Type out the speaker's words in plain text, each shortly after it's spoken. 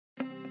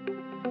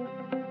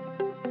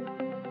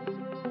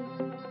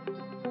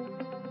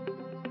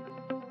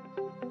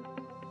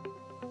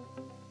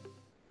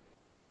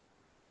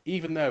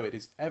even though it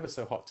is ever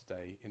so hot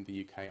today in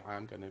the UK, I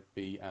am going to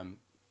be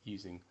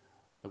using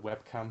the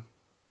webcam.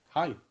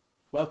 Hi,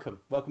 welcome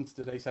to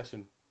today's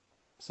session.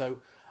 So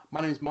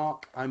my name is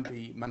Mark, I'm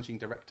the Managing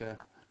Director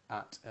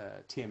at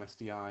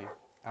TMSDI,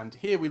 and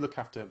here we look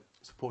after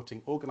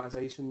supporting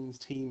organisations,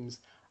 teams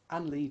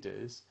and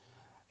leaders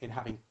in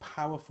having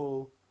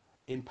powerful,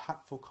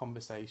 impactful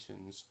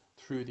conversations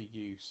through the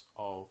use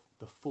of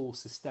the full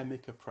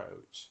systemic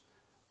approach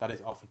that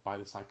is offered by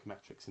the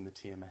psychometrics in the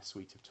TMS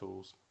suite of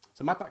tools.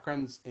 So my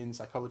background's in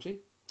psychology,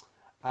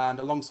 and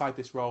alongside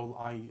this role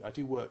I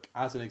do work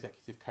as an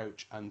executive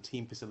coach and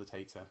team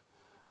facilitator,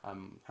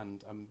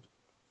 and I'm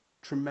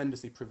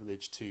tremendously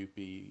privileged to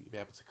be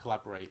able to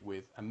collaborate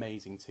with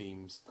amazing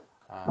teams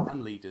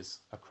and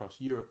leaders across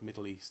Europe,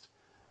 Middle East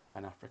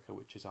and Africa,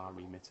 which is our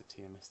remit at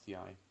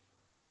TMSDI.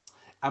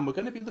 And we're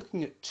going to be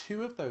looking at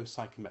two of those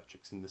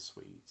psychometrics in the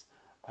suite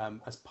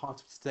as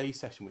part of today's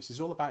session, which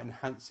is all about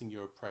enhancing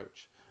your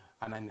approach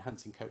and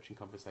enhancing coaching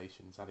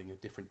conversations, adding a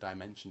different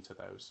dimension to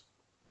those.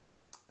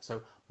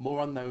 So more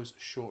on those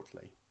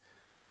shortly.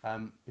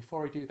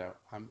 Before I do though,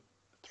 I'm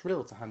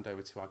thrilled to hand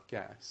over to our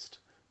guest,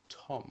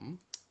 Tom.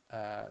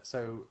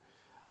 So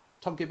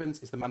Tom Gibbons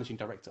is the Managing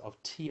Director of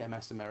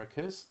TMS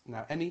Americas.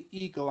 Now, any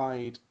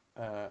eagle-eyed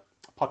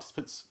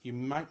participants, you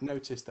might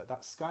notice that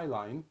that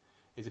skyline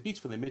is a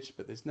beautiful image,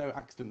 but there's no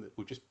accident that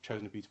we've just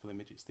chosen a beautiful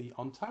image. It's the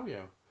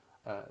Ontario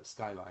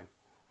skyline.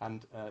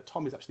 And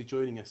Tom is actually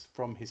joining us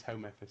from his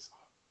home office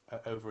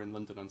over in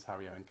London,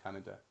 Ontario in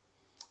Canada.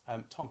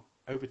 Tom,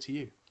 over to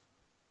you.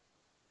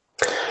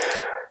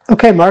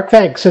 Okay, Mark,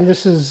 thanks. And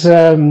this is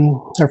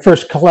our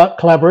first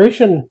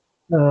collaboration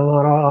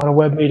on a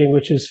web meeting,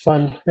 which is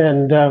fun.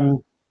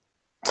 And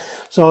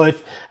so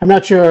I'm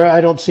not sure,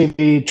 I don't see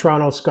the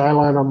Toronto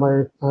skyline on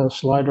my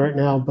slide right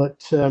now,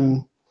 but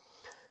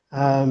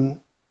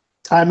I'm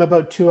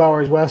about 2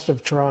 hours west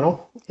of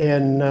Toronto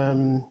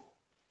in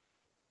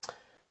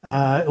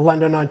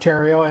London,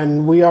 Ontario,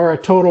 and we are a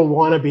total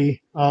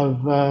wannabe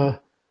of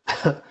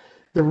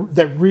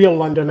the real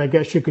London, I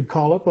guess you could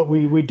call it, but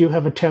we do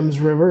have a Thames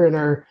River in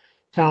our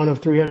town of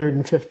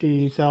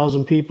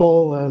 350,000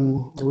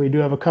 people. We do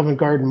have a Covent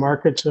Garden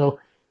market, so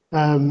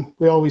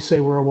we always say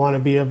we're a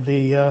wannabe of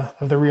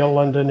the real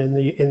London in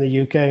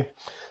the UK.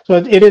 So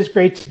it is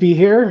great to be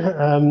here.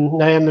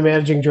 I am the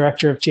Managing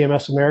Director of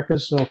TMS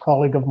Americas, so a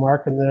colleague of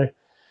Mark and the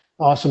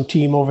awesome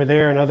team over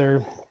there and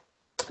other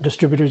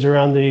distributors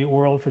around the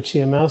world for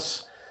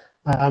TMS.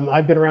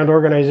 I've been around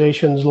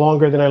organizations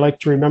longer than I like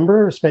to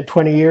remember. I spent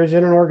 20 years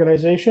in an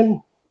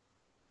organization,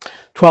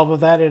 12 of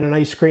that in an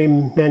ice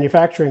cream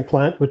manufacturing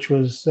plant, which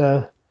was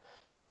a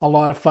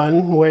lot of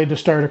fun, way to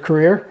start a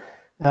career.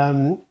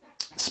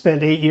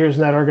 Spent 8 years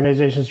in that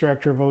organization as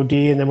director of OD,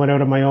 and then went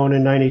out on my own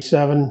in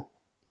 '97.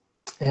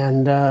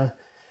 And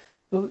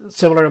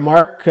similar to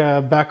Mark,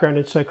 background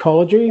in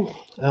psychology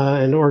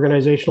and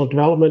organizational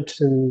development,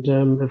 and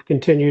have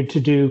continued to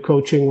do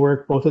coaching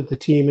work both at the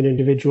team and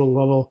individual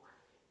level,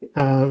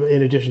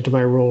 in addition to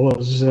my role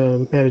as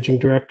Managing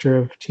Director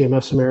of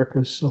TMS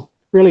Americas. So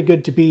really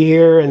good to be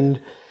here,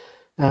 and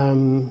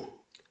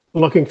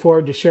looking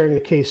forward to sharing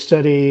a case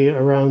study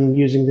around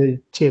using the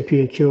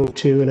TMP and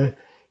QO2 in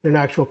an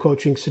actual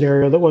coaching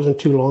scenario that wasn't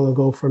too long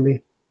ago for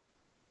me.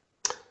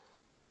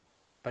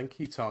 Thank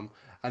you, Tom.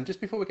 And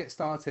just before we get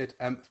started,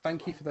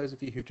 thank you for those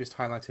of you who just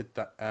highlighted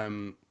that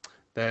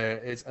there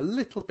is a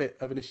little bit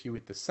of an issue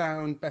with the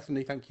sound.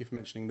 Bethany, thank you for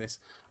mentioning this.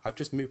 I've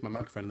just moved my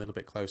microphone a little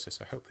bit closer,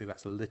 so hopefully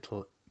that's a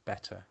little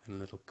better and a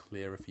little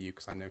clearer for you,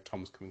 because I know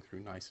Tom's coming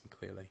through nice and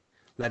clearly.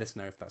 Let us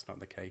know if that's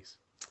not the case.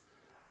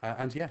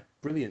 And yeah,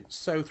 brilliant.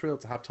 So thrilled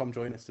to have Tom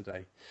join us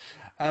today.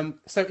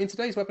 So in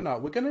today's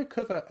webinar, we're going to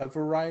cover a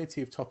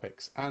variety of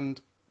topics,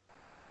 and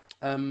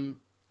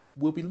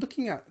we'll be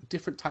looking at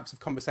different types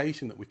of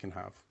conversation that we can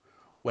have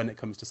when it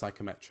comes to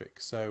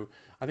psychometrics. So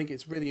I think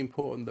it's really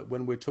important that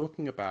when we're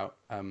talking about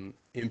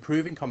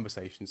improving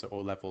conversations at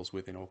all levels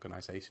within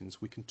organizations,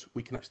 we can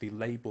actually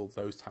label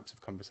those types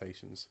of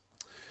conversations.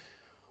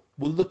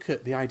 We'll look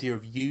at the idea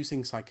of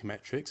using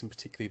psychometrics, and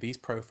particularly these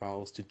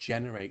profiles, to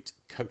generate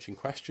coaching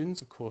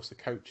questions. Of course, the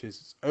coach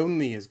is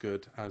only as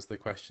good as the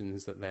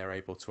questions that they're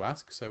able to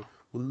ask. So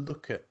we'll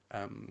look at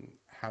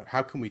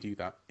how can we do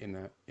that in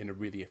a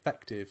really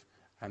effective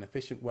and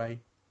efficient way.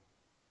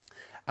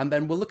 And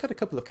then we'll look at a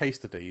couple of case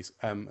studies.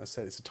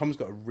 So Tom's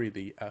got a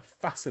really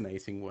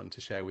fascinating one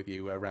to share with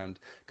you around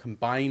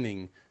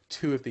combining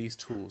two of these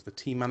tools, the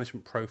team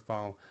management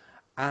profile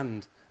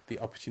and the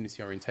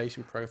opportunity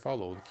orientation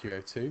profile, or the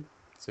QO2.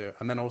 So,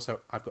 and then also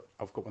I've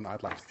got one that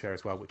I'd like to share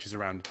as well, which is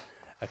around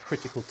a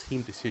critical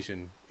team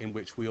decision, in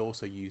which we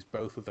also use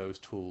both of those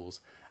tools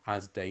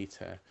as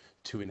data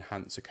to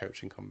enhance a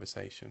coaching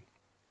conversation.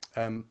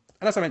 And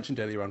as I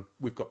mentioned earlier on,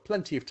 we've got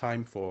plenty of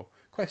time for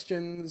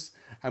questions,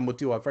 and we'll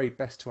do our very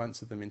best to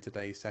answer them in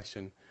today's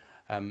session,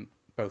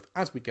 both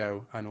as we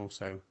go and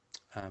also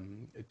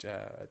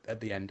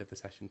at the end of the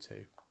session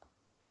too.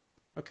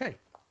 Okay,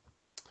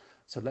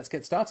 so let's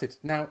get started.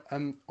 Now,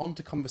 on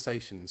to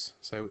conversations.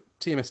 So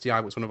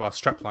TMSDI, which one of our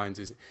strap lines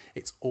is,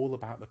 it's all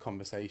about the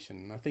conversation.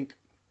 And I think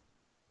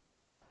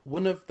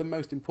one of the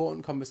most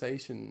important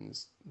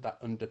conversations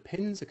that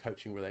underpins a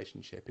coaching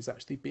relationship is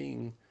actually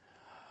being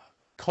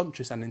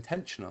conscious and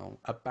intentional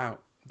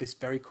about this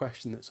very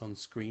question that's on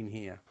screen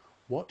here.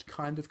 What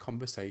kind of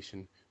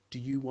conversation do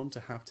you want to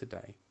have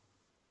today?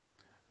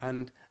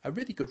 And a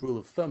really good rule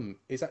of thumb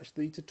is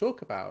actually to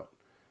talk about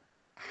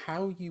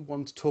how you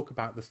want to talk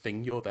about the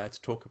thing you're there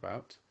to talk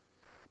about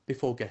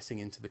before getting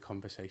into the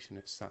conversation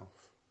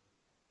itself.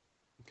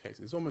 Okay, so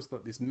there's almost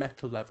like this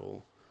meta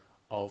level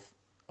of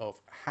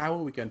how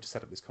are we going to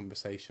set up this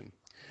conversation.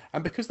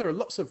 And because there are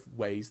lots of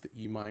ways that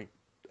you might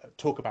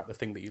talk about the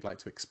thing that you'd like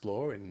to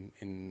explore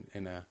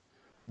in a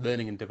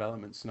learning and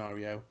development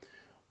scenario,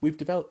 we've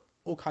developed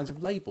all kinds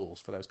of labels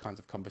for those kinds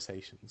of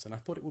conversations. And I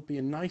thought it would be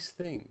a nice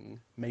thing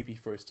maybe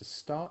for us to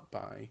start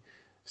by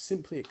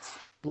simply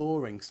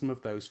exploring some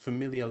of those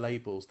familiar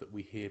labels that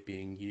we hear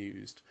being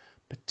used,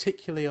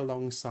 particularly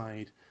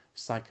alongside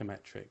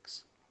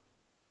psychometrics.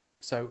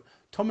 So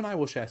Tom and I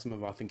will share some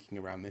of our thinking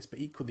around this, but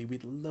equally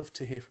we'd love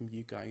to hear from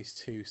you guys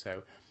too.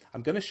 So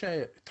I'm going to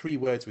share 3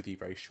 words with you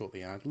very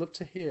shortly, and I'd love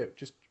to hear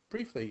just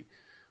briefly,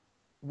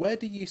 where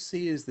do you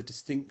see as the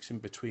distinction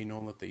between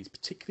all of these,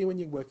 particularly when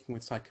you're working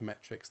with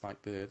psychometrics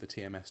like the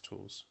TMS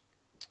tools?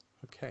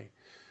 Okay,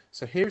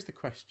 so here's the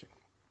question.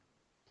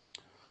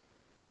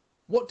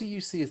 What do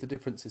you see as the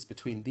differences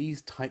between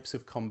these types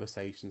of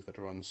conversations that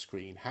are on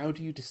screen? How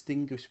do you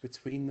distinguish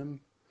between them?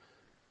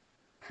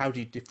 How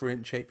do you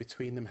differentiate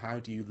between them? How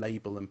do you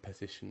label and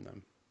position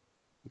them?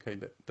 Okay,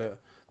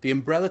 the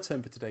umbrella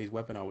term for today's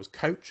webinar was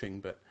coaching,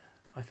 but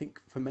I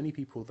think for many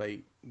people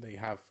they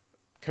have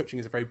coaching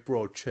is a very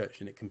broad church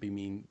and it can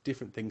mean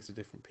different things to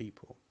different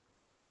people.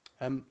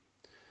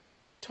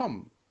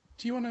 Tom,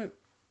 do you want to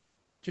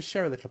just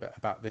share a little bit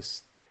about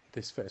this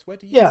first? Where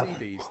do you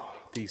see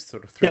these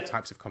sort of 3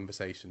 types of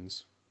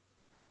conversations?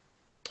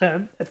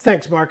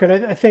 Thanks, Mark. And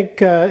I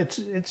think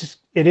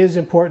it is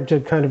important to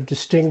kind of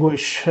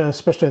distinguish,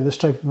 especially in this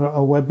type of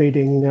a web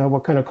meeting,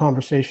 what kind of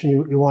conversation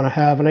you want to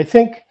have. And I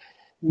think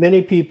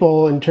many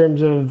people, in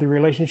terms of the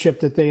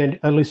relationship that they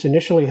at least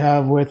initially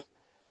have with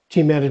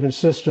team management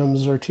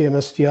systems or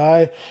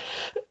TMSDI,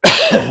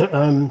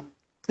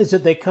 is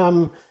that they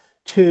come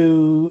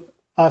to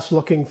us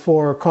looking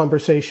for a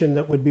conversation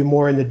that would be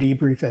more in the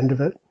debrief end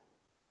of it.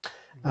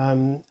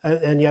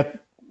 And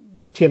yet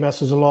TMS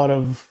has a lot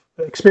of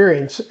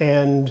experience,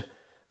 and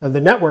the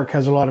network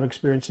has a lot of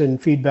experience in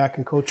feedback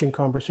and coaching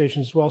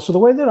conversations as well. So the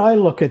way that I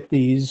look at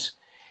these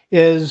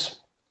is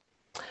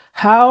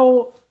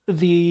how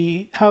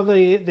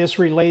this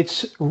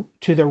relates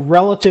to the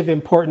relative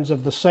importance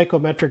of the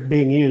psychometric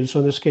being used, so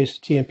in this case,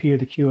 the TMP or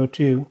the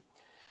QO2,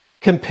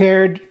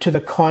 compared to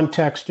the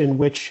context in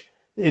which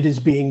it is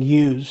being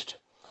used.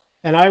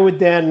 And I would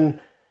then,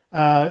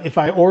 if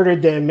I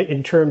ordered them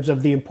in terms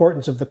of the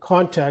importance of the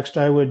context,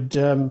 I would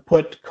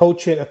put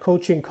a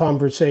coaching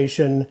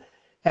conversation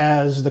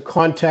as the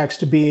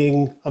context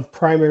being of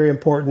primary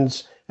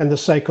importance and the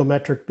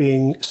psychometric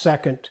being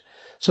second.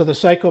 So the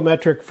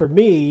psychometric for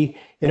me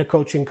in a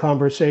coaching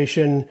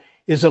conversation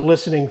is a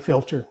listening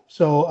filter.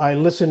 So I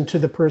listen to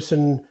the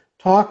person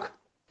talk,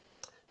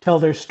 tell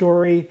their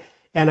story,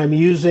 and I'm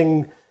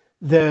using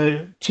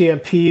the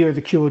TMP or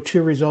the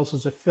QO2 results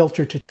as a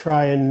filter to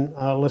try and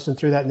listen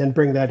through that and then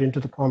bring that into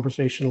the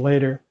conversation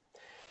later.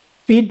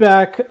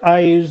 Feedback,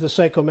 I use the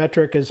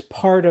psychometric as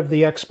part of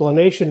the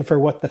explanation for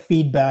what the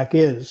feedback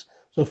is.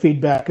 So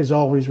feedback is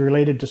always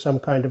related to some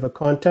kind of a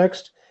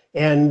context,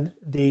 and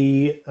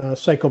the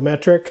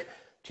psychometric,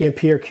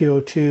 TMP or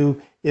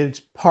QO2, is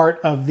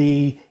part of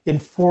the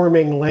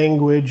informing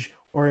language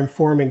or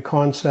informing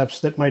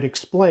concepts that might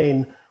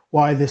explain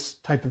why this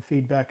type of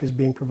feedback is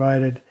being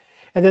provided.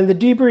 And then the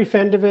debrief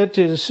end of it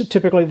is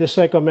typically the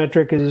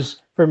psychometric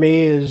is, for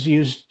me,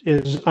 is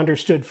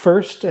understood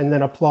first and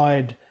then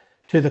applied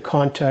to the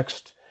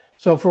context.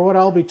 So for what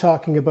I'll be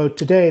talking about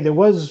today, there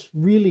was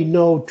really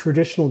no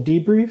traditional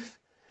debrief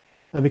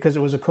because it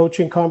was a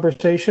coaching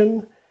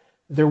conversation.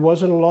 There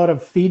wasn't a lot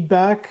of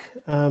feedback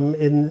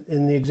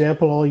in the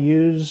example I'll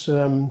use.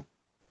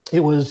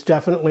 It was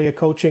definitely a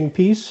coaching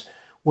piece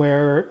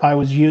where I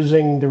was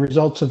using the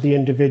results of the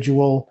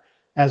individual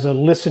as a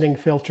listening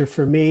filter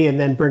for me, and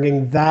then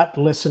bringing that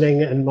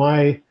listening and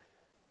my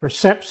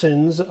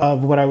perceptions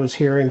of what I was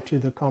hearing to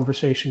the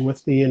conversation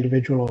with the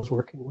individual I was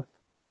working with.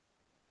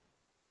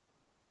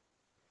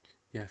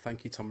 Yeah,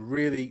 thank you, Tom.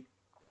 Really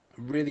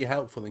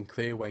helpful and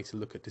clear way to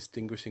look at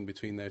distinguishing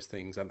between those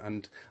things,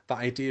 and that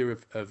idea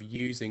of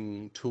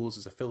using tools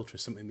as a filter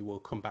is something that we'll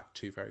come back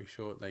to very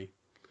shortly.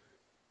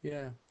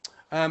 Yeah.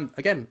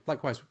 Again,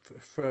 likewise,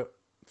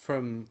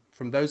 from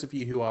those of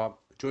you who are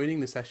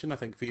joining the session, I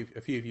think a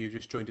few of you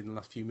just joined in the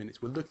last few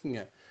minutes, we're looking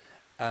at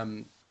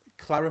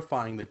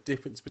clarifying the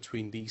difference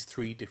between these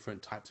 3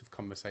 different types of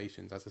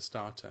conversations as a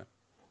starter.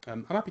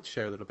 I'm happy to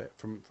share a little bit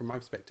from my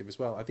perspective as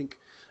well. I think,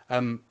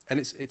 and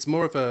it's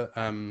more of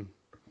a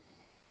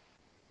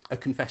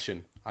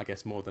confession, I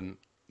guess, more than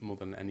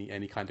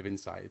any kind of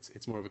insight.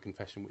 It's more of a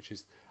confession, which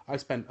is I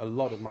spent a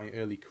lot of my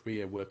early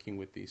career working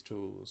with these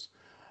tools,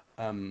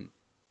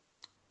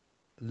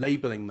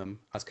 labeling them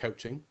as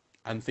coaching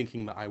and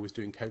thinking that I was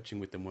doing coaching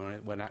with them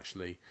when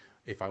actually,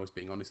 if I was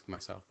being honest with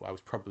myself, I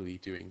was probably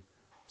doing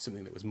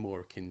something that was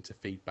more akin to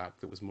feedback,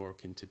 that was more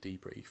akin to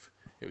debrief.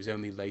 It was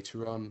only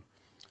later on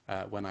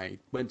when I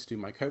went to do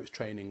my coach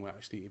training where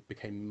actually it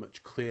became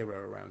much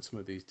clearer around some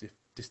of these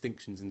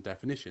distinctions and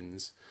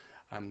definitions,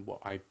 and what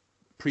I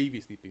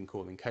previously been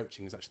calling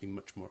coaching is actually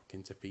much more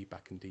akin to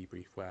feedback and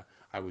debrief, where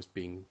I was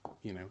being,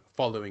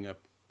 following a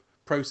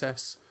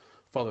process,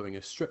 following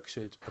a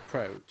structured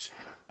approach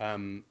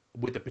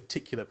with a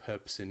particular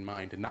purpose in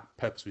mind, and that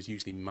purpose was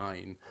usually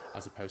mine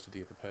as opposed to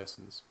the other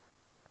person's.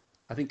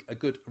 I think a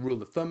good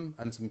rule of thumb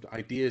and some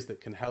ideas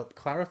that can help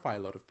clarify a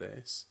lot of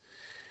this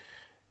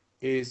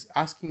is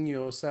asking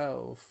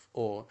yourself,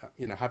 or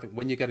having,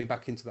 when you're getting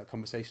back into that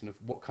conversation of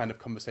what kind of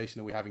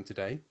conversation are we having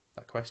today,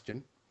 that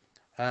question.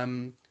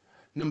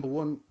 Number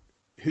one,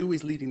 who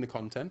is leading the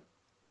content?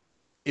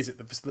 Is it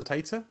the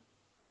facilitator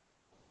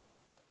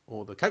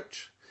or the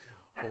coach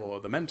or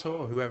the mentor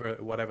or whoever,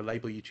 whatever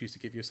label you choose to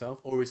give yourself,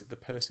 or is it the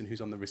person who's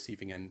on the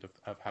receiving end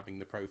of having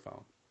the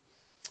profile?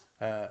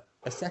 A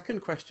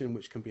second question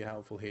which can be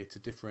helpful here to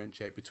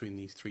differentiate between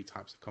these three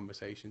types of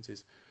conversations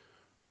is,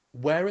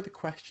 where are the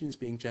questions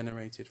being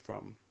generated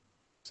from?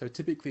 So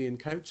typically in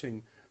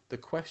coaching, the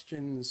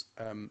questions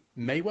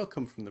may well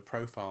come from the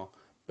profile,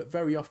 but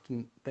very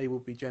often they will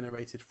be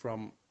generated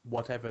from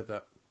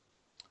whatever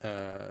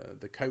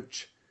the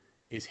coach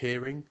is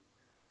hearing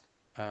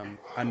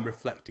and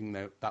reflecting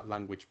that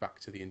language back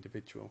to the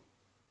individual.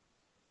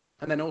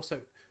 And then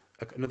also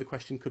another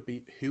question could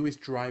be, who is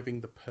driving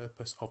the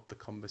purpose of the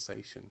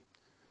conversation?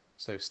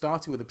 So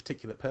starting with a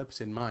particular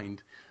purpose in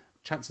mind,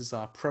 chances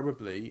are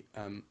probably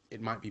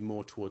it might be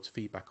more towards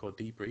feedback or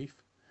debrief,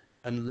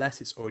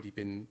 unless it's already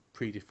been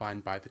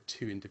predefined by the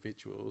two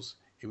individuals,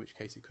 in which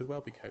case it could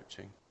well be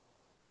coaching.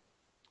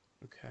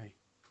 Okay.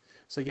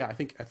 So yeah, I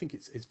think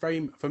it's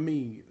very, for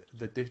me,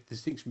 the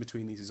distinction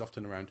between these is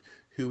often around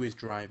who is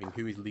driving,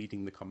 who is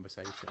leading the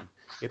conversation.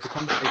 If the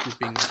conversation is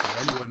being led by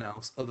anyone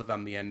else other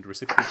than the end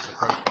recipient of the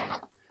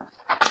profile,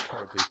 it's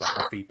probably like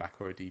a feedback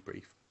or a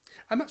debrief.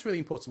 And that's really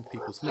important for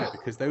people to know,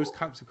 because those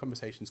types of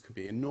conversations could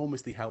be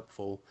enormously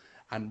helpful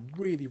and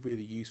really,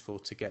 really useful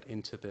to get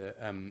into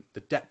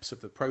the depths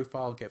of the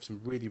profile, get some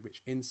really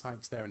rich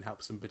insights there and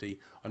help somebody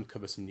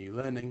uncover some new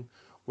learning.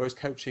 Whereas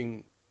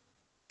coaching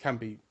can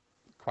be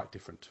quite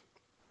different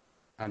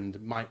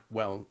and might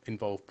well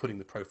involve putting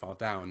the profile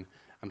down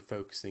and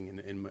focusing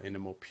in a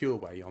more pure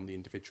way on the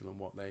individual and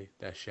what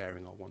they're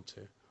sharing or want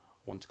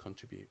to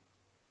contribute.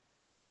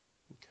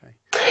 Okay.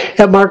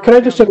 Yeah, Mark, can I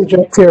just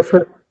interject here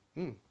for?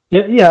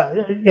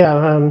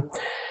 Yeah.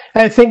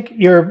 I think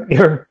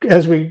your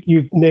as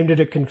you named it,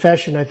 a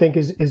confession, I think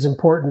is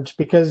important,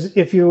 because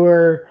if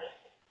you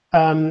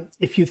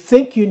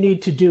think you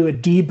need to do a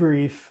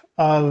debrief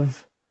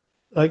of,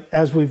 like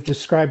as we've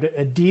described it,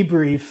 a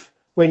debrief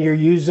when you're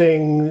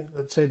using,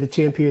 let's say, the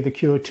TMP or the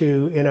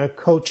QO2 in a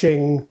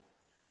coaching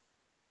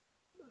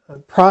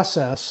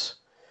process,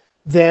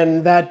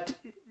 then that,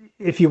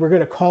 if you were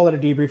going to call it a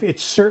debrief,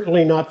 it's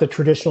certainly not the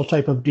traditional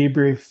type of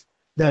debrief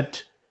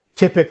that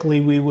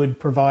typically we would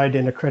provide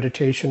in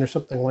accreditation or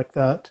something like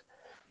that.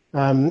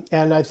 And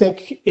I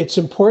think it's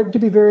important to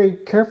be very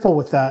careful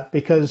with that,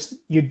 because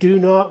you do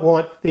not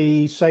want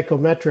the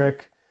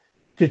psychometric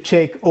to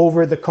take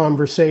over the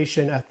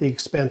conversation at the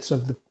expense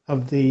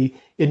of the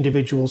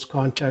individual's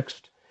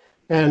context.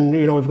 And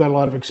we've got a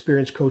lot of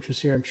experienced coaches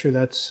here. I'm sure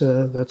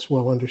that's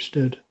well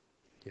understood.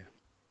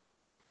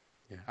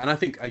 Yeah, and I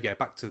think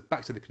back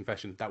to the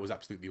confession. That was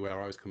absolutely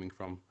where I was coming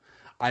from.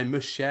 I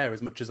must share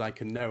as much as I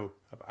can know,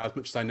 as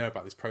much as I know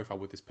about this profile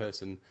with this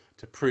person,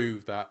 to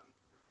prove that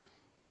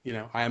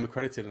I am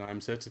accredited and I'm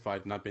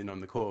certified and I've been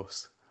on the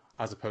course,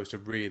 as opposed to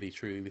really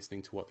truly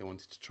listening to what they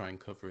wanted to try and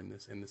cover in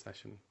the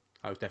session.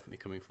 I was definitely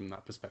coming from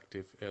that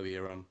perspective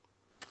earlier on.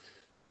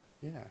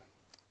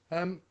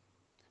 Yeah.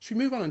 Should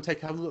we move on and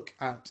take a look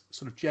at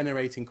sort of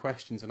generating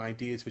questions and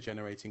ideas for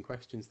generating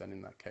questions then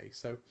in that case?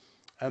 So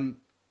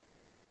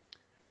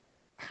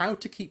how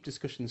to keep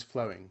discussions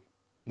flowing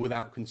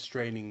without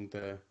constraining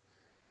the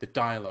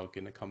dialogue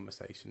in a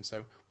conversation.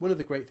 So one of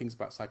the great things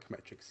about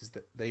psychometrics is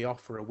that they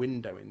offer a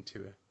window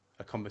into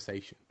a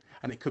conversation.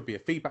 And it could be a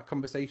feedback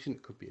conversation,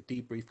 it could be a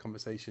debrief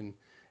conversation,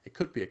 it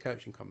could be a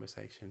coaching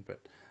conversation, but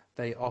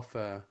they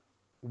offer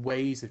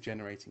ways of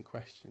generating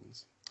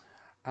questions.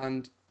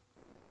 And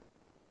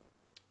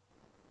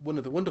one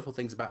of the wonderful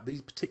things about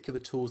these particular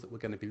tools that we're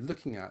going to be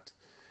looking at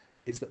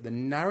is that the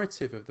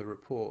narrative of the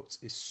reports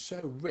is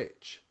so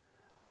rich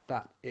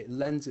that it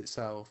lends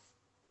itself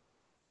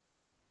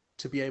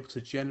to be able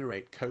to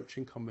generate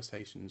coaching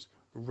conversations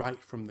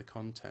right from the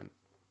content.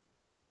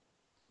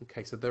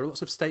 Okay, so there are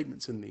lots of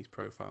statements in these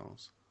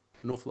profiles,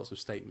 an awful lot of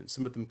statements.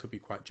 Some of them could be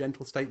quite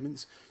gentle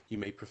statements. You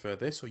may prefer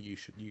this, or you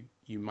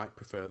might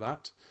prefer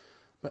that.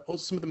 But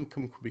also some of them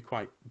could be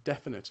quite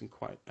definite and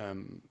quite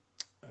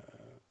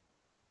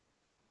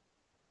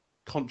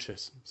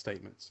conscious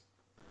statements.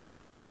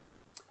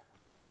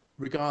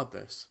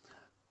 Regardless,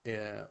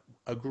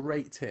 a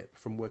great tip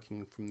from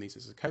working from these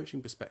as a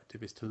coaching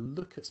perspective is to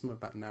look at some of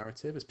that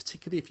narrative, as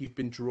particularly if you've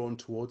been drawn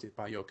towards it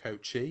by your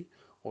coachee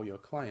or your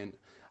client,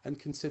 and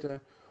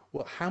consider,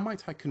 well, how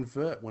might I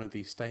convert one of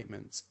these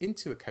statements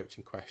into a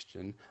coaching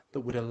question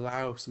that would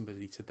allow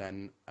somebody to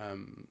then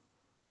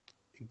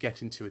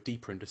get into a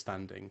deeper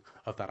understanding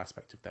of that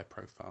aspect of their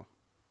profile.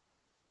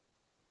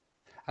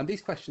 And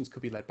these questions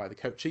could be led by the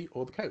coachee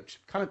or the coach.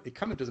 It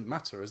kind of doesn't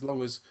matter as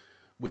long as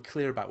we're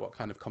clear about what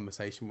kind of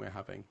conversation we're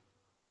having.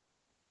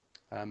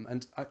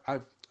 And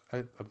I'm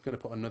going to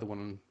put another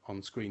one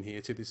on screen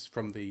here too. This is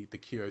from the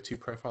QO2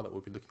 profile that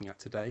we'll be looking at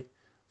today.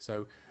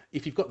 So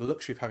if you've got the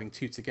luxury of having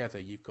two together,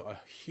 you've got a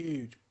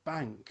huge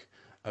bank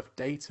of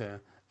data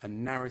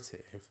and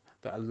narrative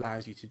that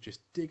allows you to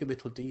just dig a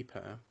little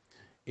deeper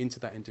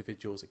into that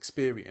individual's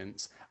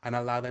experience and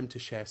allow them to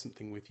share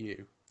something with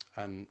you.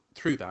 And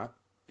through that,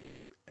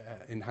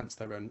 enhance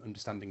their own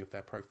understanding of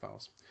their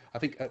profiles. I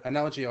think an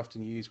analogy I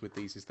often use with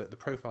these is that the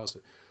profiles,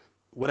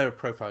 whatever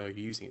profile you're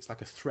using, it's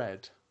like a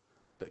thread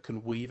that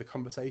can weave a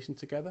conversation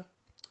together.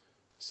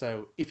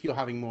 So if you're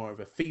having more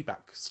of a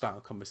feedback style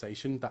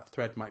conversation, that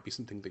thread might be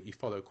something that you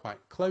follow quite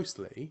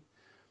closely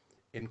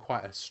in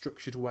quite a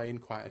structured way, in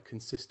quite a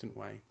consistent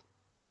way.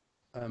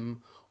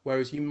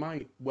 Whereas you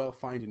might well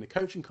find in a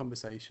coaching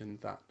conversation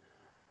that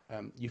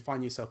you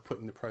find yourself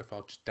putting the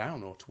profile just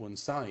down or to one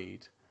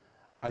side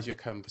as your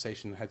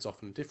conversation heads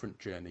off on a different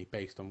journey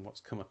based on what's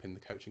come up in the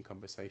coaching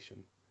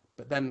conversation.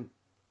 But then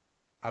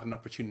at an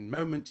opportune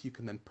moment, you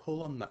can then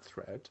pull on that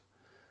thread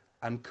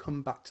and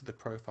come back to the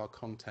profile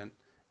content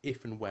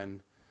if and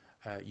when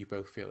you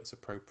both feel it's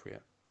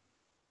appropriate.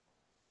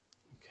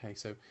 Okay,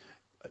 so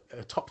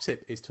a top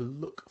tip is to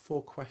look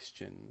for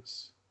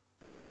questions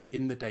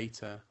in the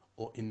data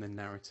or in the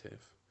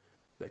narrative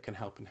that can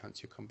help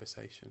enhance your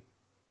conversation.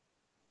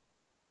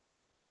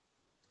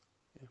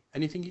 Yeah.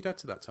 Anything you'd add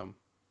to that, Tom?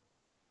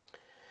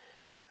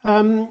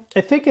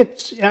 I think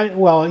it's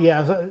well,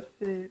 yeah.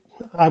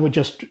 I would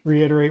just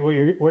reiterate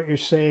what you're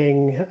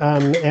saying,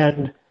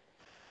 and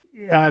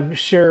I'm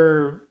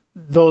sure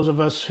those of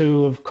us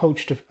who have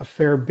coached a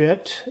fair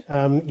bit,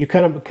 you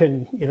kind of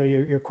can,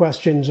 your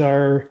questions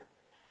are,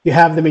 you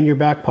have them in your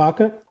back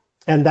pocket,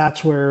 and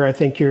that's where I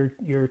think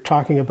you're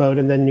talking about,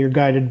 and then you're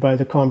guided by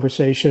the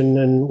conversation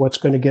and what's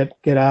going to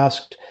get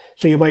asked.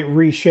 So you might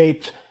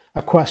reshape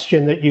a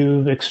question that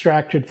you've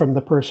extracted from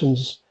the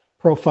person's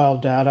profile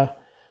data,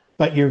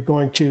 but you're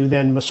going to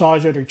then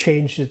massage it or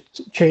change it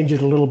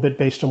a little bit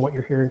based on what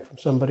you're hearing from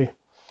somebody.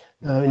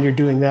 And you're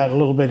doing that a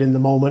little bit in the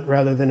moment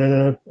rather than in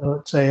a,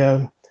 let's say,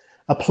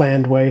 a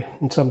planned way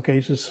in some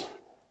cases.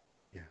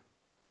 Yeah.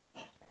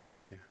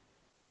 Yeah.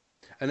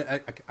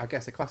 And I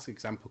guess a classic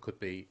example could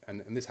be,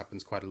 and this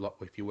happens quite a lot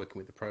if you're working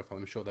with the profile,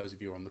 I'm sure those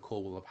of you on the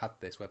call will have had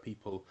this, where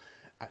people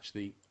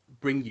actually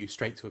bring you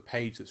straight to a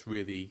page that's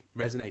really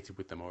resonated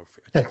with them, or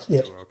a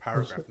chapter or a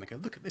paragraph, and they go,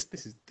 look at this,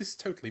 this is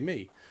totally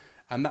me.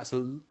 And that's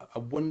a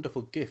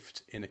wonderful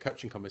gift in a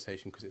coaching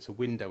conversation because it's a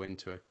window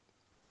into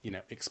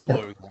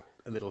exploring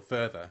a little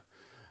further.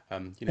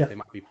 They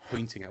might be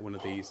pointing at one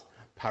of these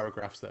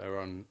paragraphs that are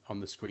on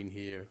the screen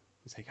here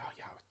and say, oh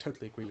yeah, I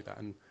totally agree with that.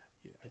 And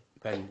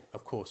then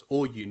of course,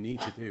 all you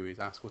need to do is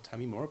ask, well, tell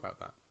me more about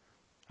that.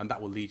 And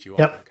that will lead you on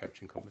to a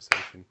coaching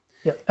conversation.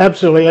 Yeah,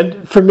 absolutely.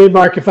 And for me,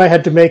 Mark, if I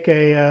had to make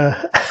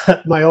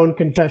my own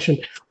confession,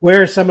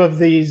 where some of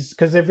these,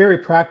 because they're very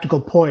practical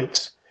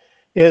points,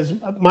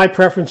 is my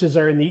preferences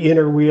are in the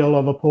inner wheel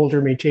of upholder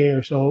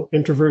maintainer. So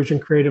introversion,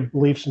 creative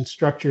beliefs, and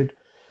structured.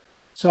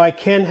 So I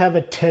can have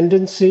a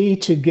tendency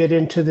to get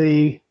into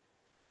the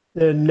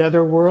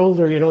netherworld,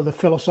 or the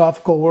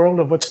philosophical world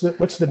of what's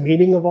the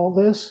meaning of all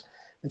this.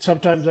 And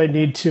sometimes I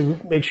need to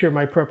make sure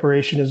my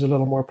preparation is a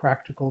little more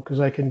practical because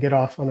I can get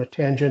off on a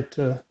tangent.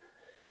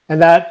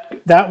 And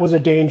that was a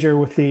danger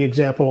with the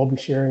example I'll be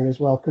sharing as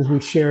well, because we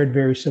shared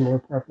very similar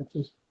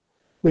preferences.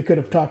 We could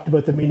have talked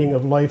about the meaning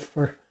of life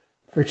for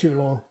too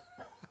long.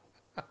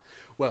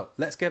 Well,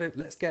 let's get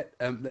towards it,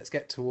 and let's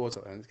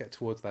get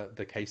towards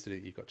the case study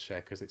that you've got to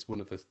share, because it's one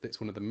of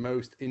the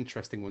most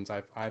interesting ones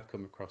I've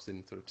come across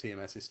in sort of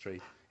TMS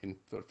history in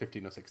sort of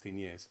 15 or 16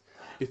 years.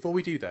 Before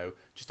we do though,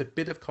 just a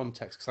bit of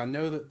context, because I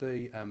know that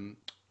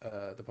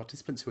the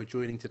participants who are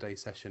joining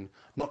today's session,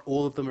 not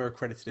all of them are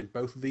accredited in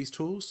both of these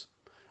tools.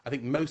 I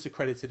think most are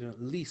accredited in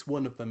at least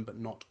one of them, but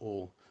not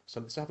all. So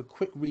let's have a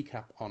quick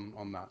recap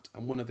on that.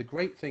 And one of the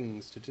great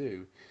things to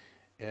do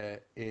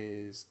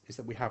is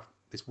that we have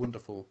this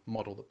wonderful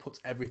model that puts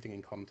everything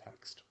in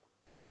context.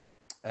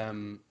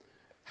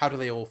 How do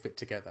they all fit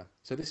together?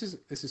 So this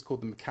is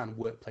called the McCann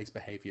Workplace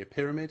Behavior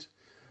Pyramid,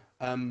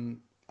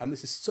 and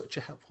this is such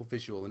a helpful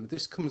visual. And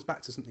this comes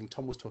back to something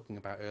Tom was talking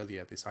about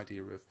earlier, this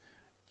idea of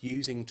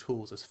using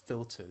tools as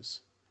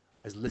filters,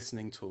 as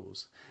listening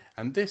tools.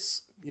 And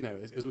this,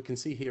 as we can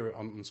see here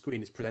on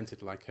screen, is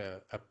presented like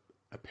a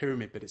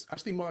pyramid, but it's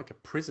actually more like a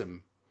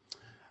prism.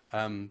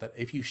 That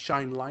if you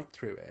shine light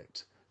through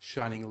it,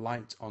 shining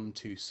light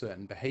onto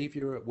certain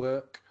behavior at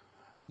work,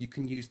 you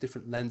can use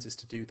different lenses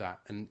to do that.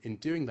 And in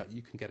doing that,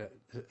 you can get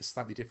a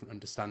slightly different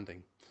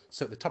understanding.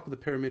 So at the top of the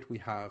pyramid, we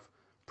have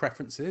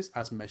preferences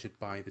as measured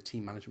by the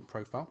team management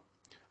profile.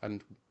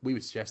 And we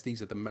would suggest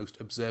these are the most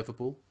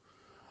observable,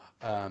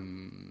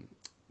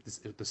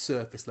 the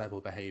surface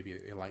level behavior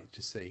that you like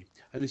to see.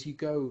 And as you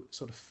go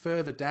sort of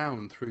further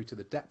down through to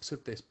the depths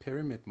of this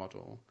pyramid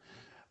model,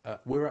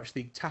 we're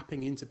actually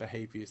tapping into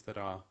behaviors that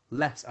are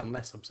less and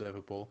less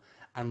observable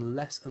and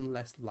less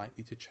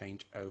likely to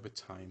change over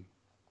time.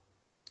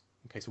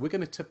 Okay, so we're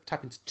going to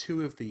tap into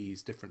two of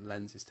these different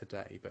lenses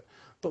today, but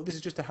thought this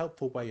is just a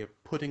helpful way of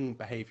putting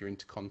behavior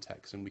into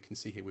context, and we can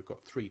see here we've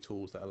got 3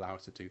 tools that allow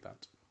us to do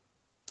that.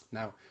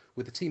 Now,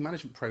 with the team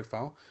management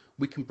profile,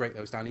 we can break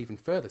those down even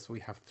further, so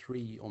we have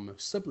 3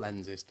 almost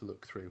sub-lenses to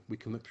look through. We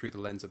can look through the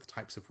lens of the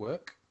types of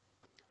work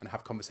and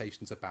have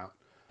conversations about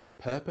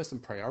purpose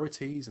and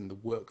priorities and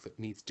the work that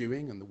needs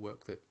doing and the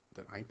work that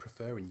I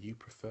prefer and you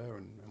prefer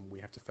and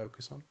we have to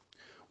focus on.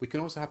 We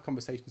can also have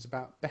conversations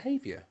about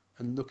behavior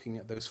and looking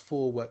at those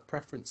 4 work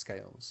preference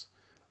scales,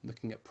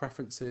 looking at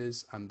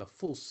preferences and the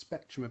full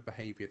spectrum of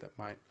behavior that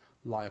might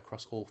lie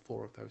across all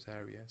 4 of those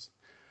areas.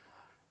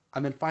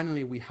 And then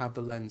finally, we have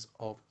the lens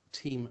of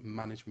team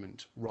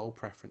management role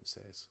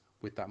preferences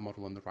with that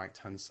model on the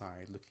right-hand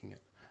side, looking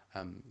at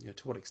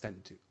to what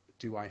extent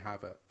do I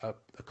have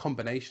a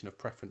combination of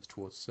preference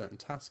towards certain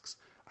tasks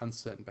and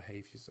certain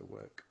behaviors at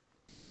work.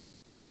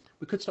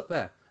 We could stop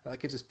there. That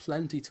gives us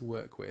plenty to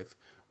work with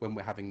when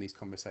we're having these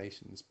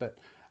conversations, but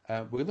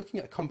we're looking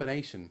at a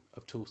combination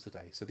of tools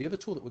today. So the other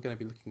tool that we're going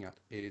to be looking at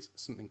is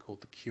something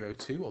called the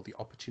QO2, or the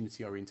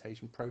Opportunity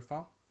Orientation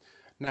Profile.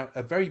 Now,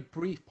 a very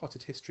brief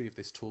potted history of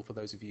this tool for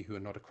those of you who are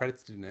not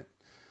accredited in it.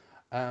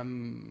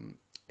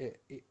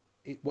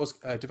 It was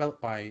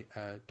developed by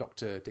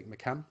Dr. Dick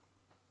McCann,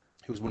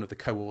 who was one of the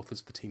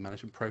co-authors of the Team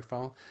Management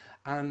Profile.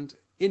 And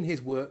in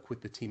his work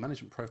with the Team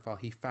Management Profile,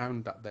 he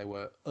found that there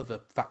were other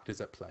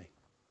factors at play.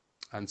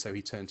 And so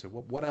he turned to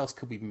what else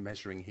could we be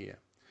measuring here?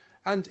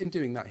 And in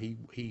doing that,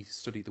 he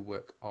studied the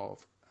work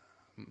of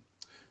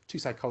 2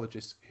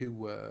 psychologists who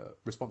were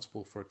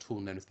responsible for a tool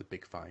known as the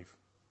Big 5.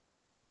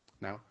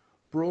 Now,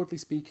 broadly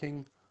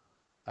speaking,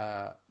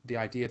 the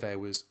idea there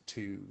was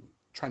to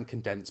try and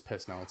condense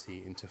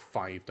personality into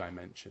 5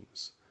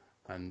 dimensions.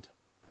 And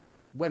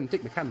when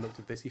Dick McCann looked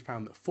at this, he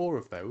found that 4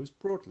 of those,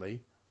 broadly,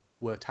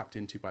 were tapped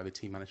into by the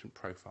Team Management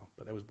Profile,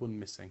 but there was 1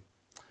 missing.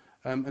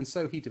 And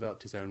so he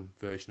developed his own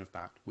version of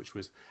that, which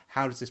was,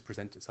 how does this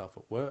present itself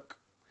at work?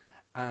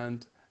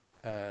 And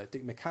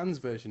Dick McCann's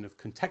version of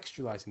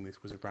contextualizing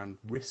this was around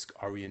risk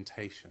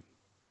orientation.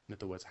 In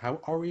other words,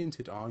 how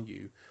oriented are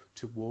you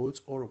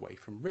towards or away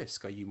from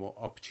risk? Are you more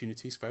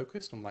opportunities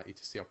focused and likely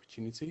to see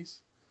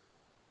opportunities?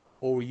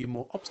 Or are you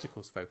more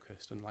obstacles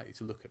focused and likely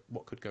to look at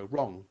what could go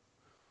wrong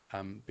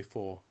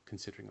before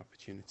considering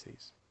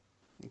opportunities?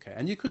 Okay,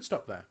 and you could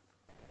stop there.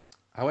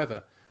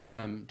 However,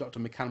 Dr.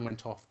 McCann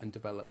went off and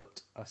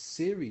developed a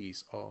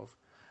series of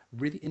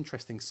really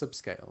interesting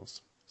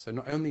subscales. So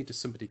not only does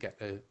somebody get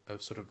a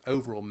sort of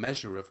overall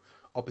measure of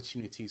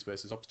opportunities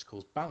versus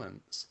obstacles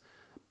balance,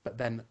 but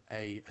then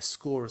a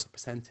score as a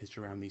percentage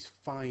around these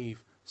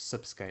 5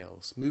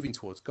 subscales, moving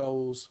towards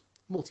goals,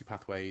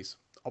 multi-pathways,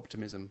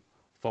 optimism,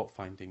 fault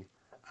finding,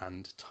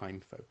 and time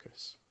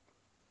focus.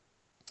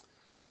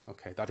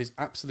 Okay, that is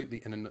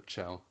absolutely, in a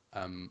nutshell,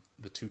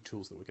 the 2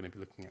 tools that we're going to be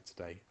looking at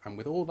today. And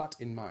with all that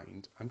in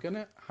mind, I'm going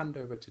to hand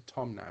over to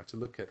Tom now to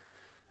look at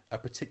a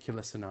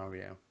particular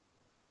scenario.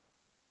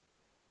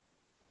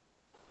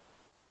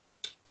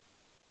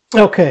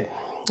 Okay,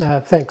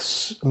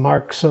 thanks,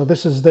 Mark. So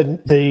this is the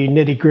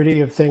nitty-gritty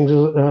of things,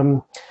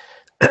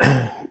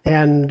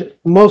 and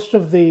most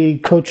of the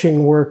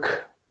coaching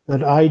work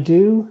that I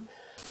do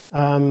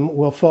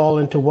will fall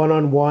into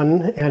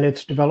one-on-one, and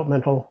it's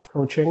developmental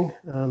coaching.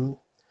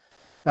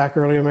 Back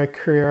early in my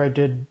career, I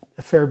did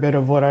a fair bit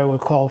of what I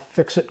would call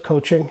fix-it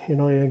coaching. You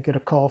know, you get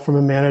a call from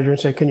a manager and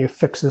say, "Can you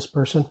fix this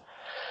person?"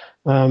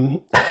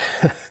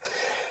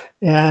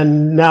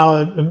 And now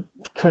I've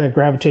kind of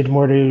gravitated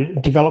more to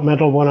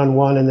developmental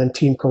one-on-one and then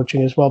team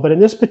coaching as well. But in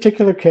this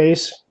particular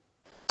case,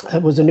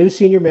 it was a new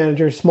senior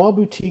manager, small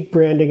boutique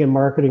branding and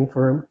marketing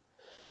firm,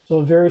 so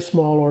a very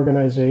small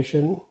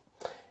organization.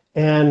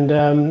 And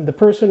the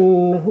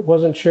person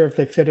wasn't sure if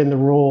they fit in the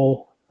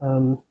role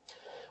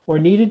or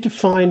needed to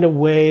find a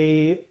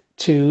way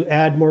to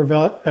add more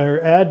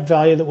add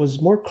value that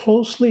was more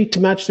closely to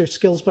match their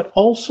skills, but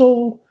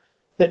also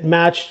that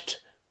matched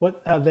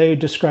how they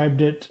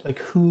described it, like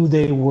who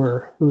they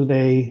were in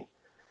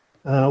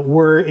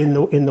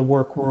the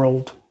work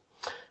world.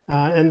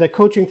 And the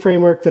coaching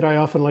framework that I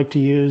often like to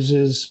use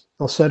is,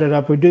 I'll set it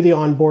up. We do the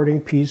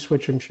onboarding piece,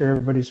 which I'm sure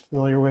everybody's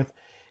familiar with,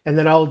 and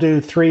then I'll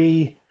do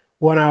 3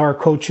 one-hour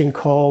coaching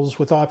calls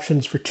with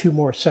options for 2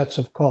 more sets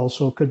of calls.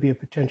 So it could be a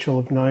potential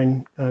of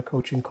 9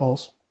 coaching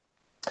calls.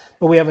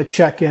 But we have a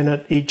check-in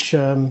at each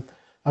of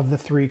the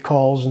 3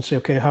 calls and say,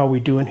 okay, how are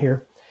we doing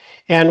here?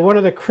 And one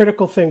of the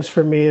critical things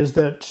for me is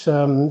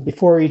that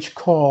before each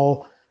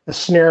call,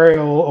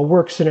 a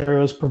work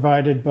scenario is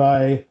provided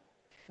by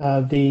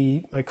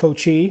my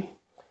coachee,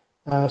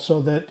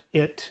 so that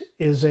it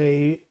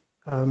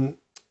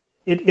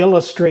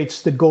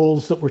illustrates the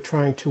goals that we're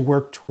trying to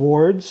work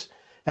towards,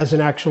 as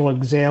an actual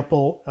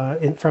example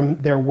from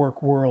their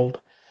work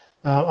world.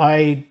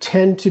 I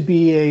tend to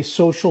be a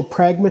social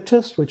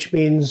pragmatist, which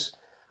means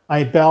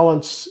I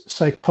balance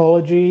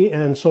psychology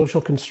and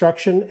social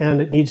construction,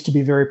 and it needs to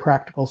be very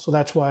practical. So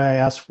that's why I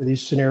ask for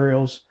these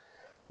scenarios,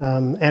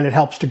 and it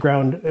helps to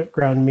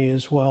ground me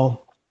as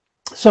well.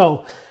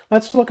 So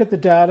let's look at the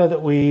data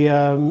that we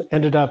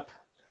ended up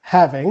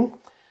having.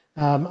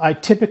 I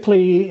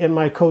typically, in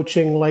my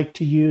coaching, like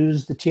to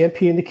use the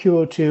TMP and the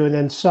QO2 and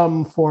then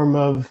some form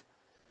of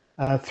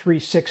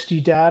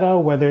 360 data,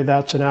 whether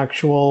that's an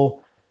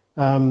actual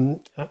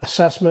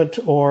assessment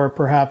or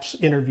perhaps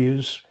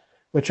interviews,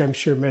 which I'm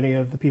sure many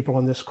of the people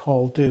on this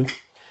call do.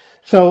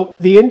 So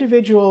the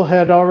individual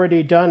had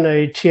already done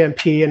a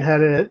TMP and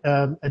had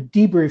a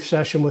debrief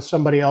session with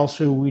somebody else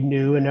who we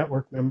knew, a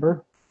network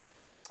member,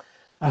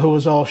 who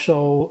was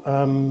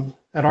also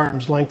at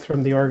arm's length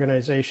from the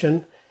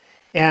organization.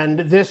 And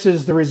this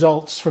is the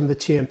results from the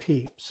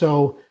TMP.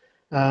 So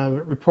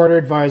reporter,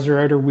 advisor,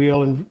 outer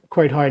wheel, and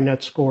quite high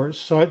net scores.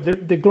 So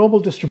the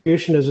global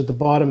distribution is at the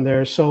bottom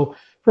there. So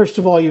first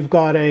of all, you've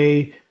got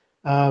a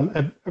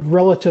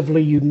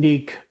relatively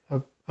unique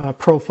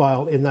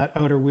profile in that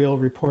outer wheel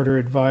reporter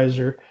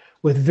advisor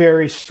with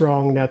very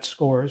strong net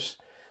scores.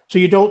 So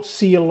you don't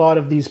see a lot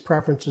of these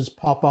preferences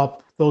pop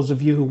up. Those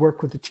of you who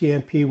work with the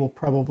TMP will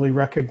probably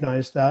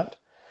recognize that.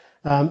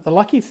 The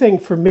lucky thing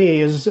for me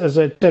is, as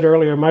I said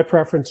earlier, my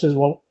preferences,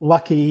 well,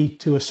 lucky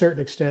to a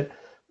certain extent,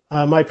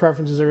 my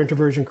preferences are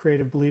introversion,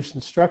 creative beliefs,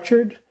 and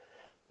structured.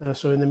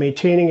 So in the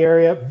maintaining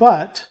area,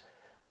 but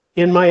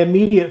in my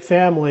immediate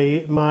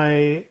family,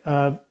 my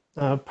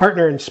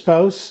partner and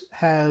spouse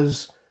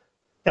has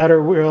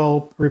outer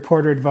wheel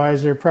reporter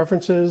advisor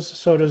preferences.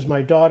 So does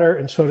my daughter,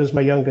 and so does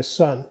my youngest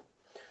son.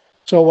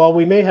 So while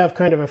we may have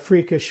kind of a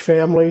freakish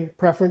family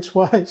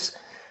preference-wise,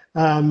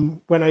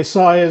 when I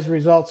saw his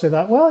results, I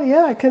thought, well,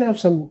 yeah, I can have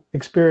some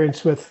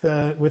experience with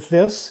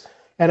this,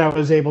 and I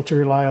was able to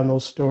rely on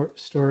those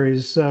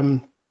stories.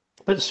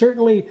 But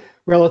certainly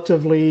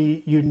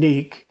relatively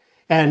unique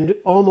and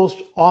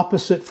almost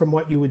opposite from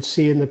what you would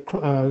see in the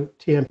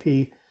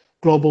TMP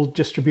global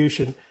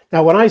distribution.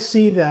 Now, when I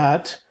see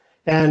that,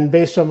 and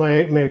based on my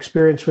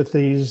experience with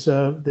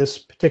this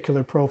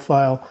particular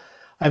profile,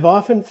 I've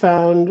often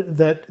found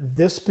that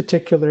this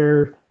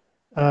particular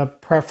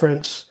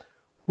preference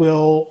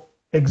will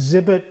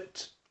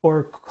exhibit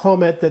or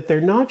comment that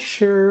they're not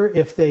sure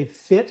if they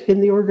fit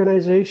in the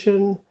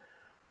organization,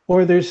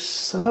 or there's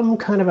some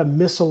kind of a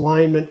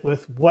misalignment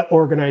with what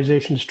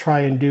organizations try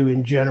and do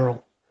in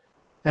general.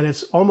 And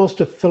it's almost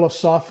a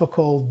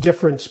philosophical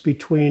difference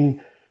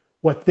between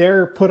what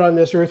they're put on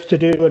this earth to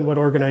do and what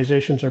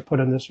organizations are put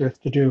on this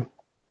earth to do.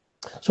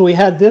 So we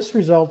had this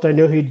result. I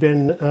knew he'd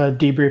been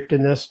debriefed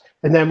in this,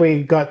 and then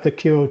we got the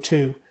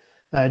QO2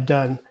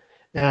 done.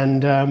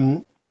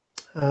 And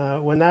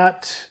when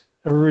that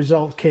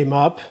result came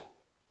up,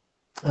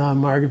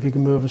 Mark, if you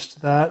can move us to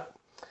that,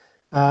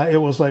 it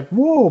was like,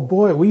 whoa,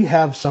 boy, we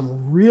have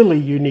some really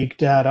unique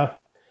data.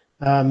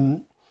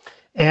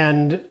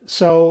 And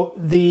so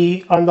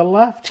on the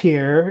left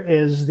here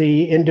is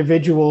the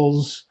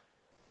individual's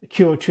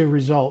QO2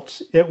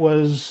 results. It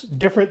was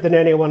different than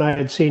anyone I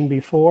had seen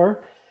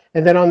before.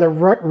 And then on the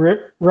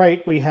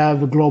right, we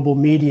have the global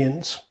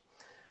medians.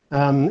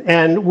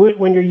 And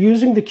when you're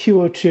using the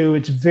QO2,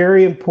 it's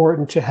very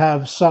important to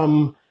have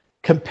some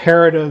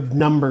comparative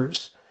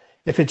numbers.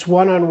 If it's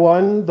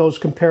one-on-one, those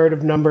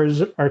comparative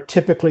numbers are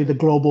typically the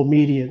global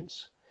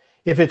medians.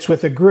 If it's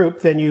with a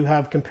group, then you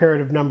have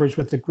comparative numbers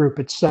with the group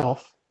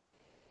itself.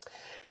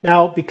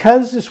 Now,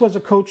 because this was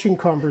a coaching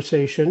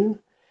conversation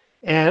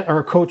or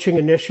a coaching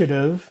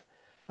initiative,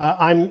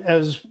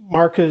 as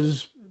Mark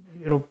has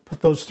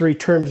put those three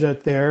terms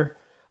out there,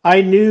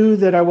 I knew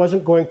that I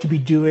wasn't going to be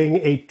doing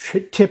a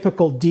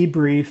typical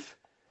debrief,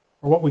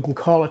 or what we can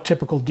call a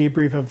typical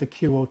debrief of the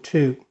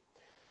QO2.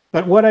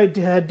 But what I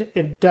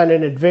had done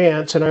in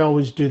advance, and I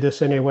always do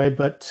this anyway,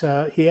 but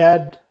he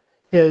had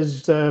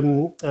his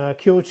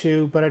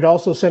QO2, but I'd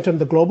also sent him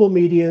the global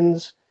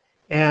medians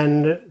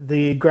and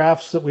the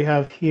graphs that we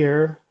have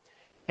here,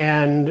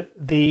 and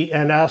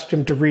asked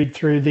him to read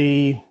through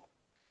the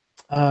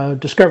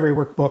discovery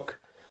workbook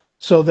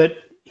so that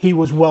he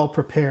was well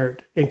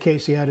prepared in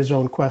case he had his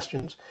own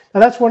questions. Now,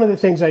 that's one of the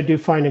things I do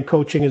find in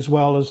coaching as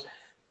well, is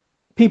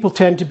people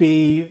tend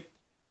to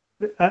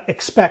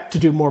expect to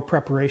do more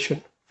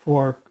preparation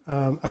for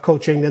a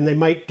coaching than they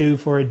might do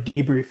for a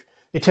debrief.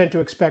 They tend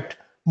to expect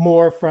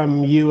more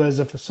from you as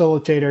a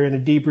facilitator in a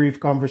debrief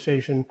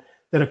conversation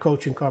than a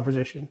coaching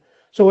conversation.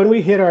 So when we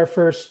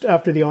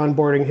after the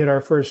onboarding, hit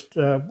our first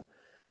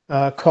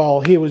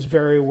call, he was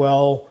very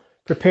well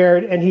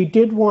prepared, and he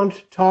did want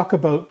to talk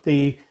about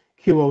the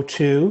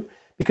QO2,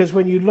 because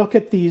when you look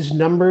at these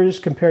numbers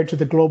compared to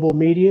the global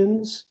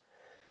medians,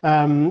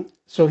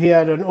 so he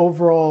had an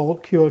overall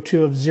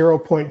QO2 of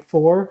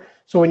 0.4.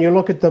 So when you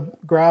look at the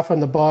graph on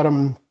the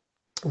bottom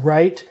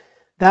right,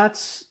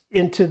 that's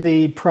into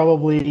the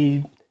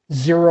probably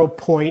 0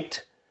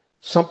 point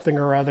something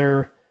or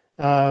other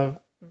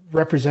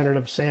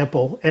representative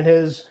sample. And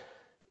his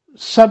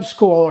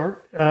subscale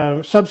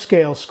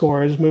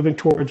scores, moving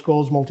towards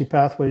goals,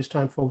 multi-pathways,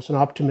 time focus, and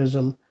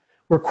optimism,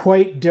 were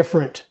quite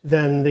different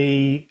than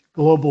the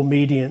global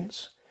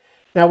medians.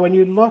 Now, when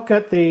you look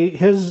at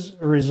his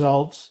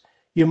results,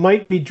 you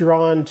might be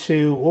drawn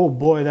to, oh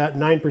boy, that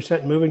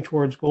 9% moving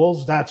towards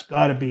goals, that's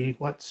got to be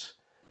what's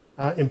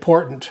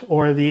important,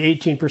 or the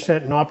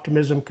 18% in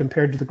optimism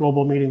compared to the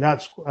global median,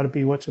 that's got to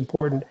be what's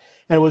important.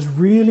 And it was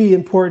really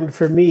important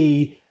for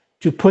me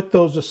to put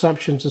those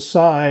assumptions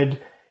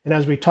aside, and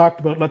as we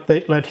talked about,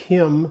 let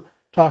him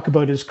talk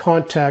about his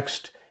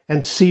context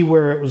and see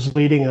where it was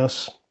leading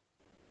us.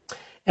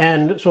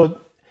 And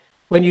so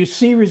when you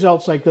see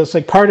results like this,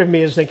 like part of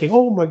me is thinking,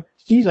 oh my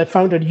geez, I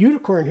found a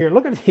unicorn here.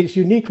 Look at these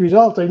unique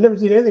results. I've never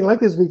seen anything like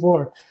this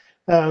before.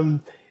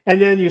 And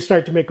then you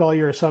start to make all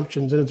your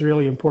assumptions, and it's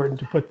really important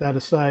to put that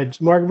aside.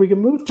 So Mark, we can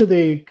move to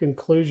the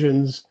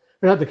conclusions,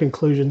 or not the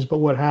conclusions, but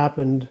what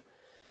happened.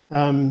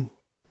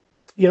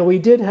 We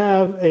did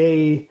have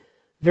a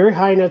very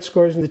high net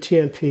scores in the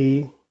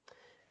TMP,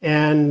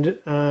 and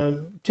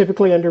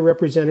typically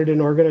underrepresented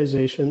in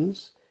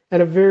organizations,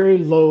 and a very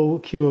low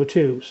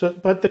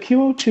QO2. But the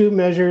QO2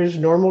 measures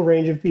normal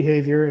range of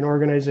behavior in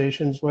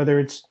organizations, whether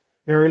it's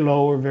very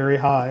low or very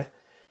high.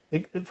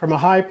 From a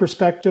high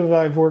perspective,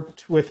 I've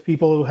worked with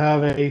people who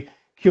have a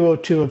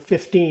QO2 of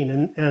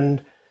 15,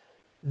 and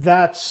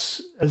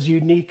that's as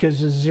unique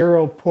as a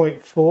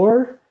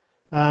 0.4.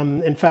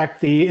 In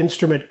fact, the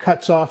instrument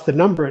cuts off the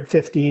number at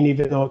 15,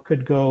 even though it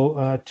could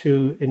go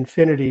to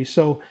infinity.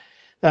 So,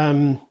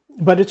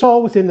 but it's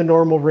all within the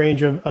normal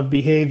range of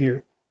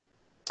behavior.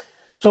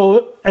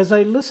 So as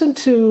I listened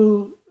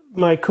to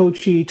my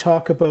coachee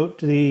talk about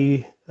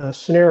the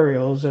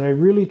scenarios, and I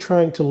really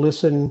trying to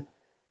listen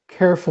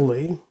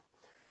carefully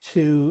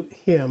to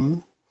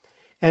him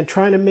and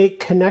trying to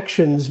make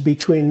connections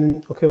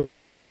between,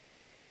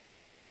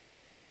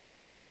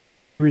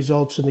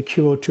 results and the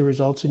QO2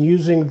 results, and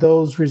using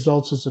those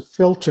results as a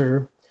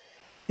filter,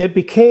 it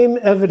became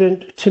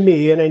evident to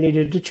me, and I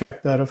needed to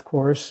check that, of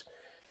course,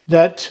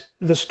 that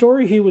the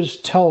story he was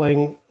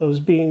telling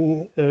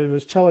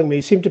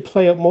me seemed to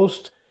play out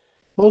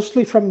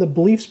mostly from the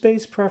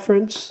beliefs-based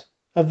preference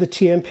of the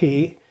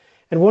TMP.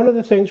 And one of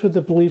the things with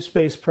the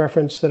beliefs-based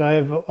preference that I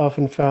have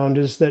often found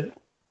is that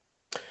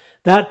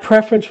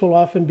preference will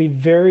often be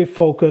very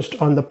focused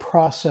on the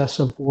process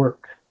of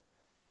work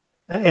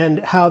and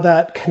how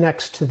that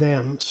connects to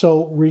them.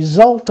 So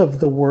result of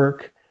the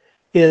work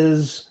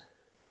is,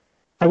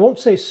 I won't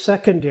say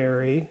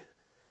secondary,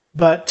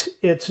 but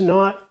it's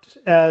not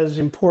as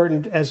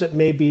important as it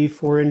may be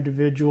for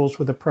individuals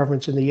with a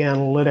preference in the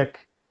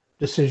analytic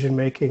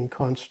decision-making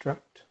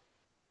construct.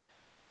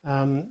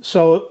 And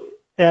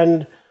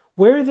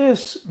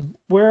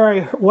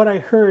what I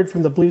heard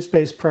from the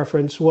beliefs-based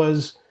preference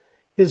was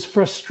his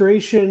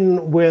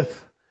frustration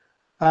with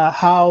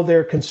how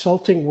their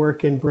consulting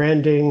work in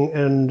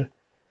branding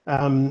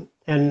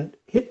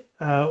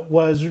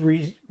was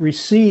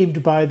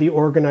received by the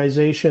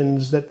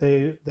organizations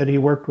that he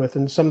worked with.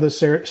 And some of the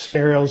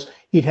scenarios,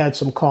 he'd had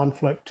some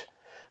conflict.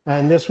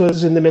 And this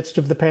was in the midst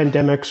of the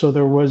pandemic, so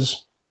there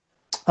was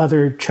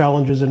other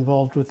challenges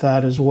involved with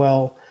that as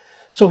well.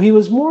 So he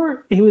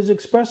was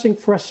expressing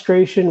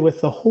frustration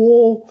with the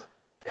whole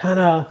kind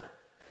of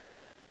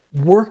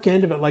work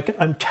end of it. Like,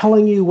 I'm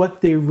telling you what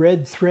the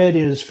red thread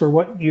is for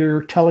what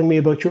you're telling me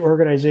about your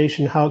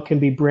organization, how it can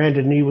be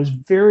branded. And he was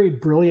very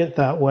brilliant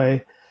that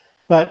way.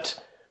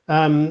 But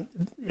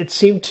it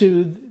seemed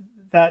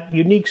that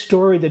unique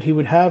story that he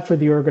would have for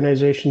the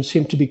organization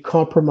seemed to be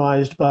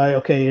compromised by,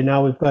 okay, and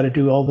now we've got to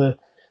do all the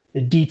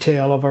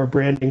detail of our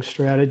branding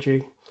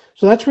strategy.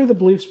 So that's where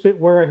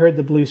I heard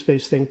the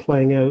beliefs-based thing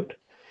playing out.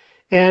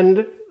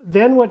 And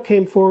then what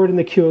came forward in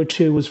the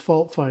QO2 was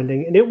fault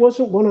finding. And it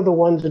wasn't one of the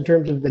ones in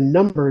terms of the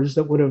numbers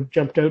that would have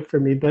jumped out for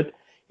me, but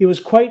he was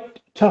quite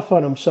tough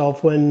on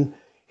himself when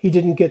he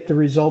didn't get the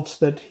results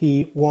that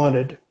he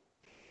wanted.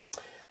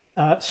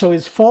 So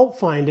his fault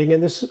finding,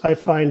 and this I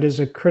find is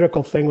a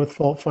critical thing with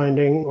fault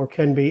finding, or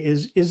can be,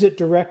 is it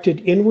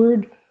directed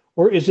inward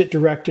or is it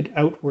directed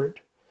outward?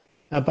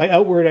 By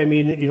outward, I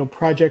mean,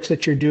 projects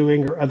that you're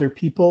doing or other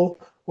people,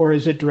 or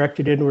is it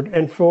directed inward?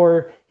 And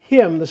for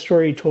him, the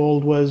story he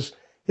told was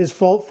his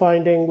fault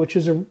finding, which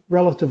is a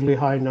relatively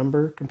high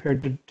number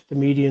compared to the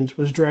medians,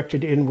 was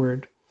directed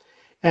inward.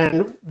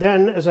 And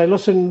then as I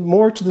listened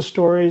more to the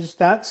stories,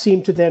 that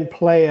seemed to then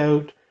play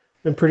out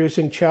in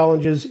producing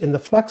challenges in the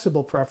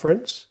flexible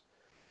preference,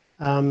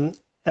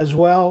 as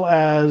well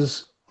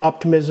as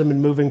optimism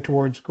and moving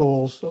towards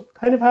goals. So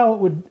kind of how it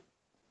would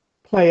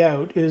play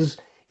out is,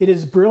 it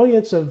is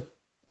brilliance of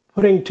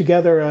putting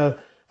together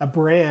a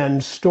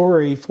brand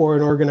story for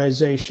an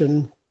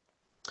organization.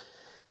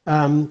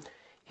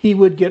 He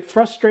would get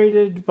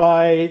frustrated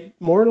by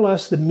more or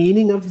less the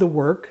meaning of the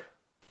work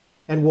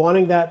and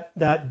wanting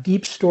that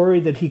deep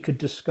story that he could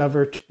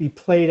discover to be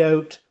played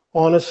out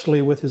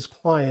honestly with his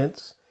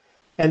clients.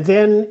 And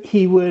then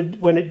he would,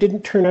 when it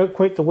didn't turn out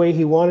quite the way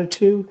he wanted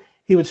to,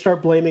 he would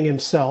start blaming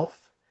himself.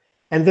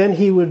 And then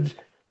he would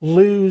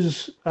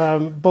lose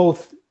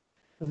both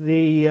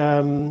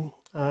the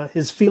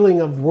his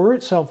feeling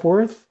of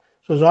self-worth,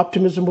 so his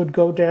optimism would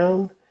go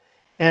down,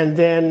 and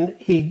then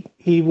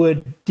he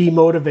would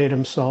demotivate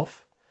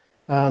himself.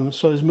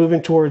 So his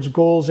moving towards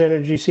goals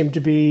energy seemed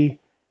to be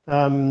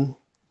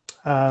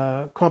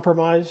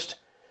compromised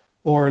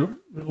or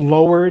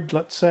lowered,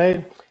 let's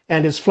say,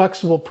 and his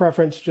flexible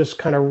preference just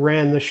kind of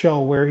ran the show,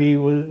 where he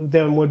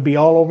would be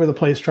all over the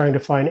place trying to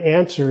find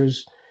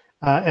answers,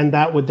 and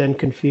that would then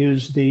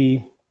confuse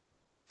the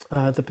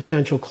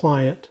potential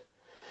client.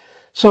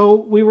 So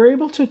we were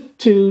able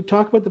to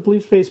talk about the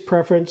belief-based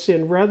preference,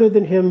 and rather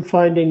than him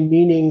finding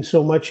meaning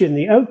so much in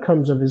the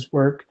outcomes of his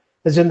work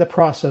as in the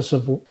process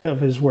of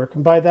his work.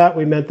 And by that,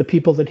 we meant the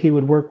people that he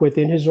would work with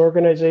in his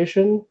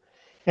organization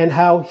and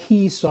how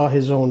he saw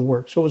his own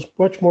work. So it was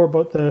much more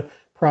about the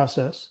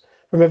process.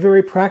 From a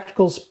very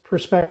practical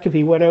perspective,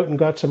 he went out and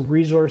got some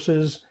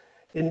resources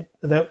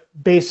that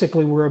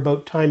basically were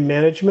about time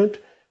management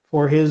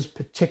for his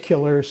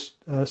particular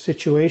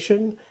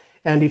situation.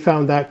 And he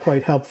found that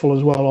quite helpful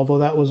as well, although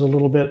that was a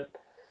little bit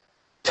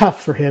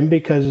tough for him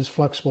because his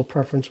flexible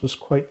preference was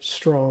quite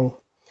strong.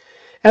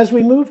 As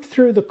we moved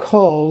through the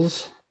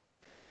calls,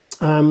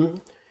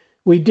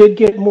 we did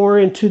get more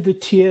into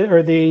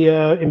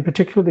in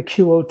particular the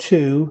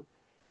QO2,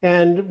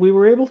 and we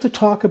were able to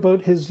talk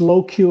about his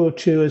low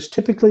QO2 as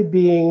typically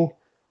being,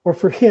 or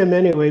for him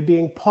anyway,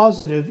 being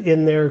positive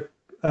in their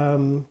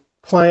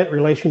client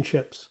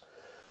relationships,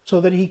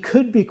 so that he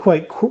could be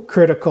quite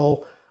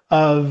critical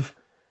of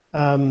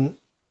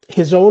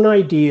his own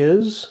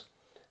ideas,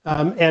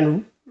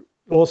 and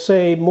we'll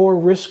say more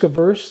risk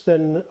averse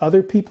than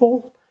other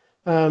people.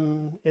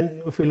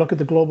 If we look at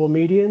the global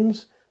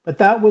medians, but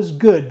that was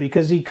good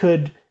because he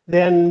could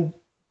then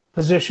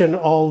position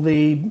all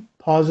the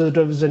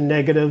positives and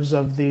negatives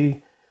of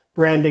the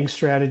branding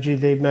strategy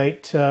they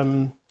might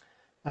want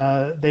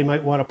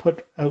to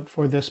put out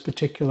for this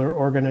particular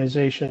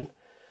organization.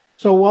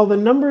 So while the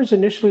numbers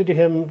initially to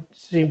him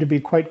seemed to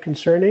be quite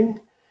concerning,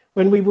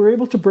 when we were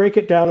able to break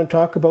it down and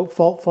talk about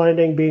fault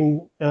finding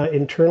being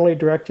internally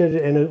directed,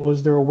 and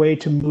was there a way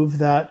to move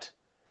that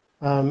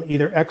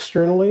either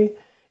externally,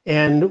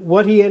 and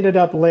what he ended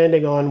up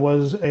landing on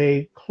was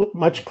a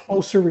much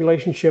closer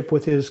relationship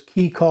with his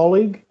key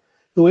colleague,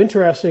 who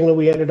interestingly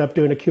we ended up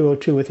doing a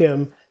QO2 with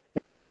him,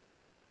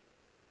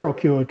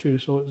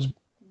 QO2, so it was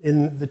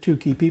in the two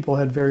key people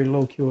had very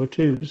low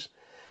QO2s,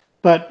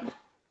 but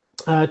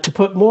to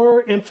put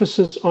more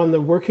emphasis on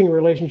the working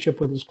relationship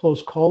with his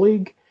close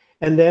colleague,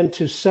 and then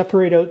to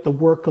separate out the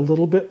work a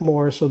little bit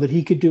more so that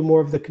he could do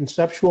more of the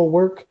conceptual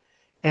work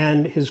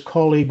and his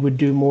colleague would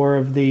do more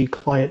of the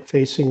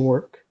client-facing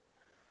work.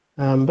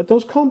 But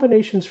those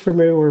combinations for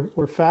me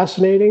were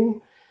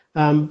fascinating,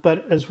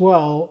 but as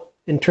well,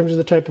 in terms of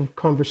the type of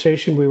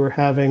conversation we were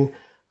having,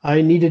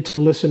 I needed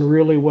to listen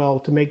really well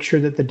to make sure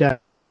that the data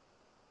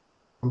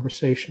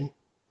conversation.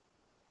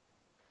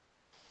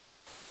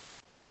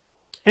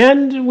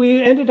 And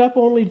we ended up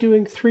only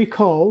doing 3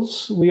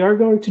 calls. We are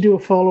going to do a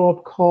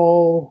follow-up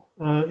call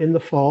in the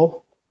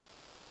fall,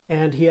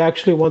 and he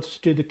actually wants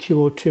to do the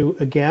QO2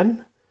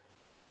 again,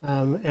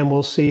 and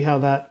we'll see how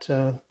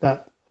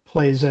that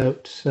plays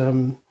out.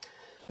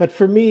 But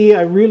for me,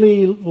 I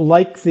really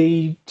like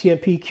the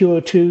TMP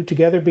QO2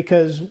 together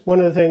because one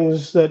of the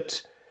things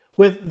that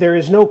there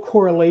is no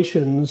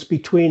correlations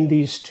between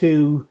these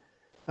two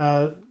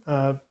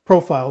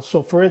profiles.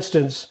 So for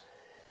instance,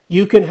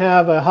 you can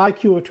have a high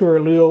QO2 or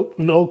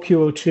low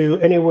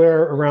QO2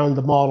 anywhere around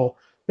the model.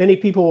 Many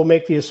people will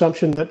make the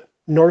assumption that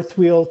north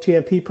wheel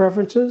TMP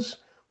preferences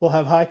will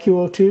have high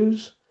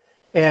QO2s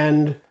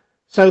and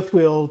south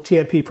wheel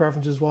TMP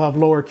preferences will have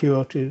lower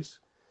QO2s.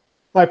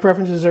 My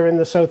preferences are in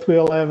the south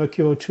wheel. I have a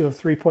QO2 of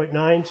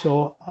 3.9,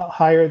 so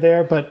higher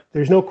there, but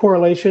there's no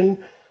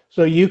correlation.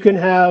 So you can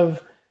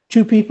have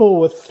 2 people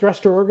with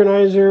thruster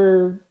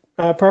organizer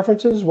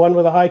preferences, one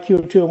with a high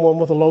QO2 and one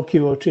with a low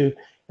QO2.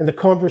 And the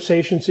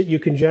conversations that you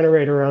can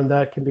generate around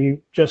that can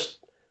be just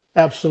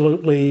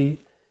absolutely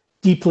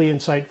deeply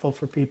insightful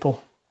for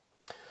people.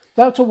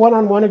 That's a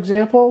one-on-one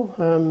example.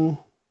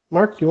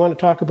 Mark, do you want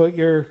to talk about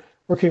your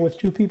working with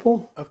 2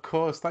 people? Of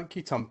course, thank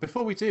you, Tom.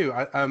 Before we do,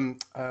 I've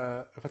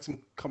had some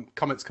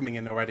comments coming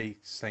in already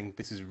saying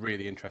this is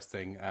really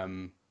interesting.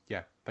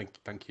 Yeah,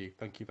 thank you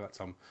for that,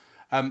 Tom.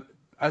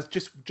 As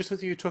just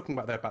as you were talking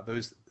about there about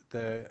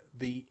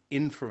the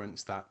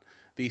inference that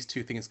these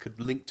 2 things could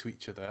link to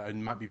each other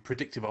and might be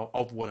predictive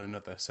of one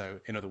another. So,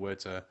 in other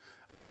words, a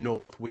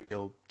north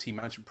wheel team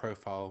management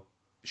profile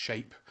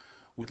shape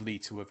would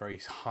lead to a very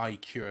high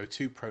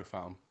QO2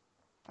 profile.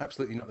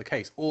 Absolutely not the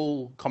case.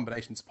 All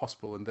combinations are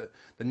possible, and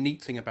the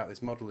neat thing about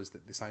this model is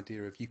that this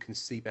idea of you can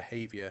see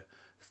behavior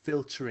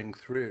filtering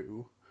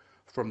through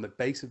from the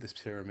base of this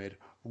pyramid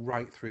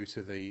right through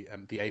to the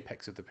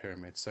apex of the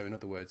pyramid. So in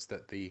other words,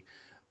 that the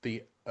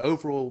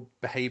overall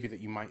behavior that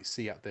you might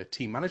see at the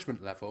team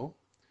management level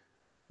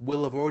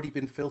will have already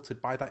been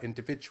filtered by that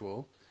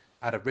individual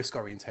at a risk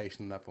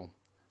orientation level.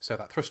 So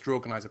that thruster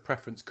organizer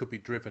preference could be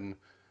driving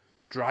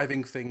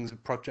things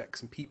and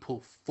projects and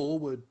people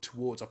forward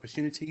towards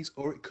opportunities,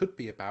 or it could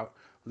be about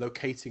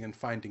locating and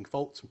finding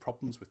faults and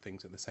problems with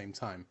things at the same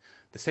time.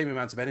 The same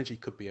amount of energy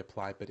could be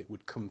applied, but it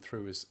would come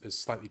through as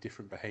slightly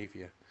different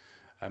behavior.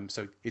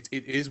 So it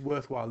is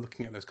worthwhile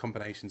looking at those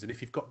combinations. And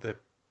if you've got the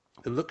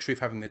luxury of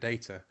having the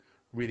data,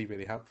 really,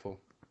 really helpful.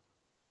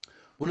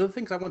 One of the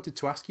things I wanted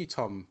to ask you,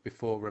 Tom,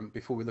 before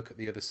we look at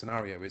the other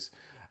scenario is,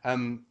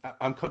 I'm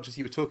conscious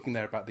you were talking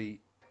there about the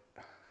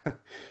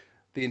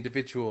the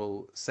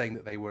individual saying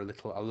that they were a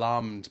little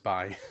alarmed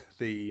by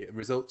the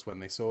results when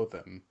they saw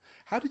them.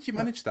 How did you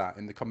manage that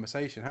in the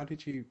conversation? How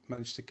did you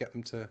manage to get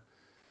them to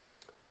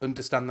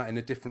understand that in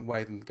a different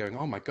way than going,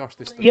 "Oh my gosh,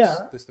 this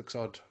looks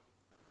odd"?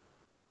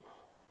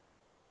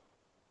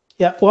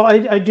 Yeah, well,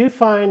 I do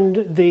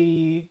find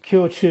the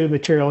QO2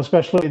 material,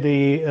 especially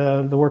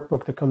the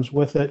workbook that comes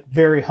with it,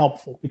 very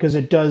helpful because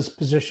it does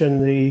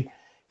position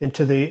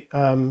into the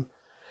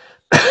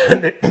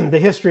the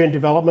history and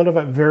development of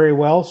it very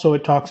well. So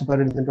it talks about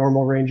it in the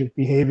normal range of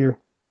behavior.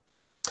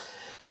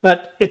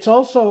 But it's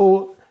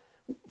also,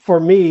 for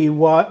me,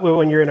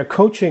 when you're in a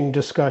coaching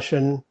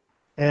discussion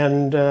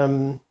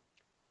and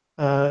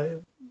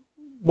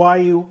why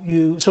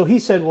you. So he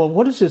said, well,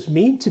 what does this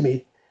mean to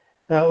me?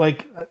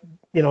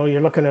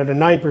 You're looking at a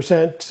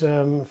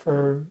 9%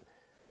 for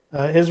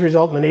his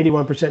result and an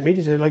 81% meet.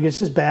 He said, like, is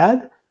this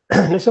bad?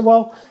 And I said,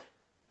 well,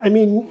 I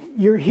mean,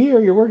 you're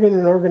here, you're working in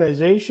an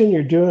organization,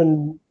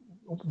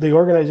 the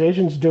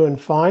organization's doing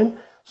fine.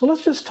 So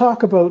let's just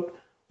talk about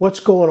what's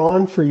going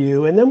on for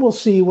you, and then we'll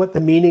see what the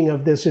meaning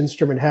of this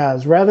instrument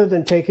has, rather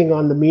than taking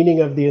on the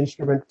meaning of the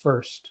instrument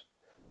first.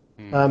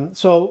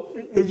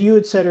 So you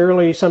had said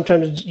earlier,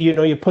 sometimes,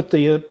 you put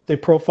the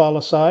profile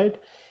aside.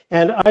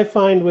 And I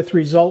find with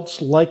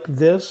results like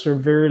this, or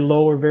very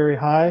low or very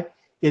high,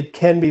 it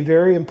can be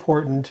very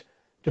important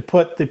to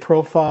put the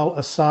profile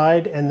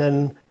aside and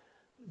then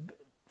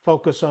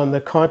focus on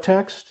the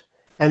context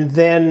and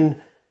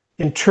then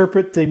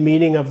interpret the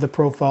meaning of the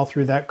profile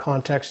through that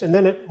context. And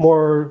then it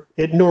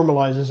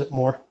normalizes it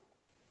more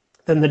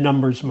than the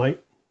numbers might.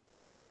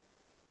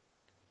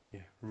 Yeah,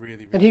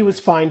 really. And he was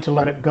fine to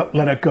let it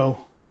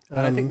go. And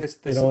I think this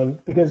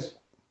because.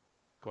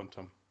 Go on,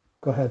 Tom.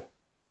 Go ahead.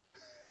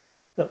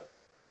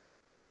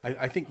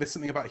 I think there's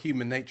something about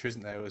human nature,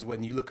 isn't there? Is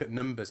when you look at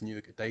numbers and you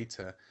look at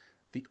data,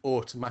 the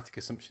automatic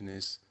assumption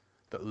is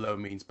that low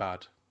means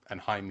bad and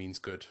high means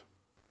good.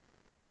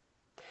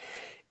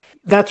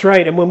 That's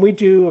right. And when we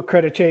do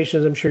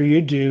accreditations, I'm sure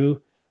you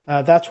do,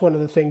 that's one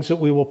of the things that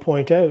we will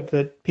point out,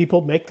 that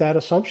people make that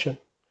assumption.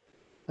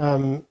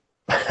 But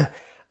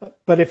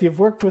if you've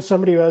worked with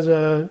somebody who has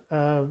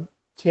a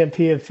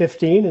TMP of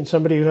 15 and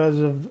somebody who has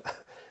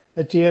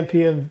a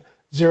TMP of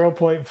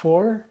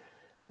 0.4,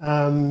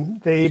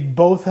 they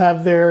both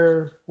have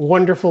their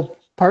wonderful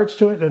parts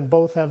to it and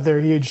both have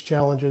their huge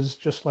challenges,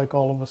 just like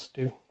all of us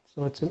do.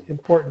 So it's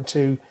important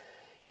to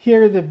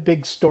hear the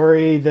big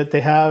story that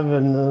they have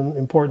and the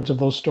importance of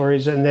those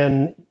stories, and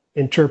then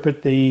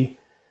interpret the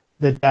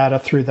data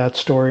through that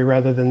story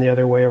rather than the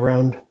other way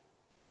around.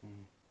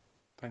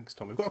 Thanks,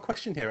 Tom. We've got a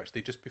question here,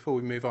 actually, just before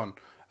we move on.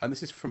 And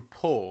this is from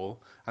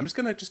Paul. I'm just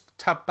going to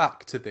tab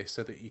back to this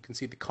so that you can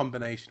see the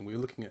combination. We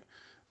were looking at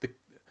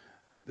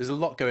there's a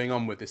lot going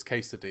on with this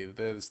case study.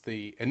 There's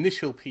the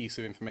initial piece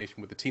of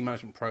information with the team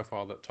management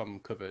profile that Tom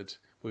covered.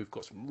 We've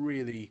got some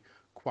really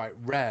quite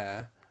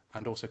rare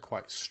and also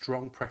quite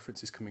strong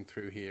preferences coming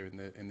through here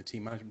in the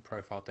team management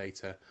profile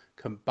data,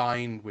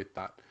 combined with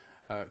that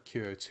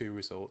QO2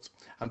 result.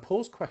 And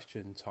Paul's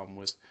question, Tom,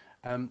 was,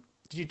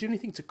 did you do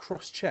anything to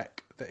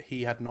cross-check that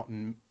he had not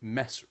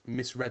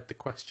misread the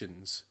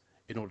questions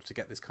in order to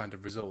get this kind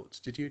of result?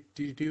 Did you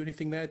do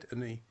anything there?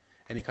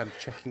 Any kind of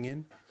checking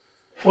in?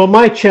 Well,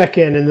 my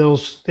check-in in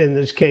those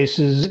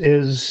cases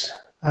is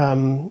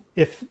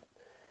if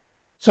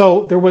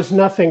so, there was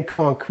nothing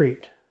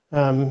concrete.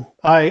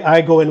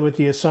 I go in with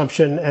the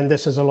assumption, and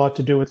this has a lot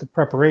to do with the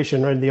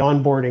preparation or the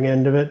onboarding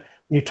end of it.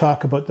 When you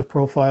talk about the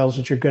profiles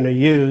that you're going to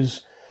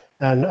use,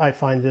 and I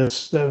find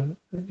this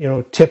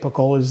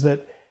typical, is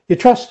that you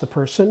trust the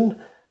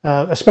person,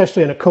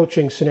 especially in a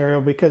coaching scenario,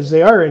 because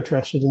they are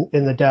interested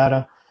in the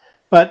data.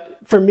 But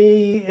for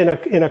me,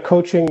 in a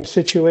coaching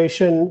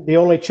situation, the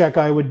only check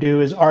I would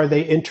do is, are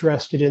they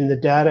interested in the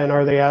data and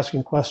are they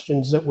asking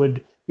questions that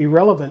would be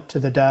relevant to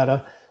the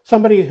data?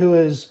 Somebody who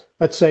is,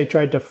 let's say,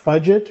 tried to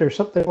fudge it or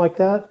something like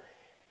that,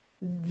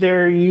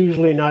 they're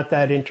usually not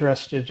that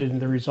interested in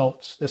the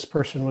results. This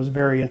person was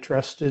very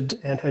interested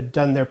and had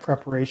done their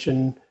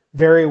preparation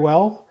very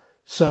well.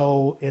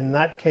 So in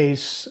that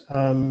case,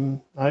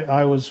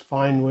 I was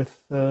fine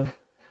with,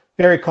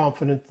 very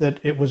confident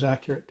that it was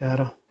accurate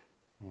data.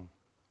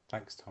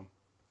 Thanks, Tom.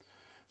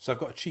 So I've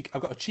got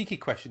a cheeky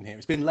question here.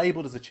 It's been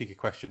labelled as a cheeky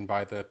question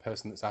by the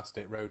person that's asked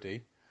it, Rhodey.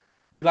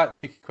 We like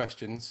cheeky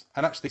questions,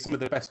 and actually some of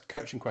the best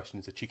coaching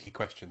questions are cheeky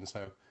questions.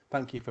 So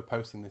thank you for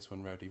posting this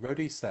one, Rhodey.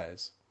 Rhodey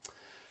says,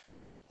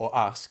 or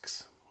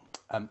asks,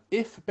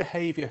 if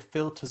behaviour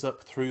filters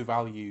up through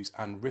values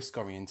and risk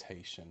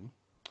orientation,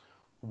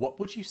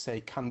 what would you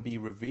say can be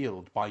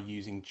revealed by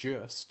using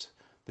just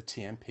the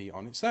TMP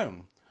on its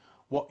own?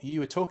 What you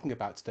were talking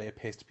about today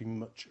appears to be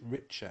much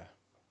richer.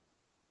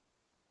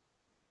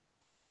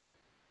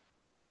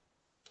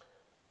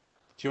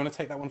 Do you want to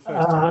take that one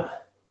first, Tom?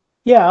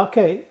 Yeah,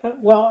 okay.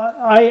 Well,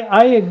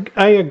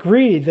 I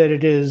agree that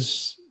it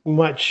is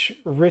much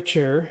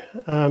richer.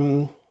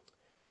 But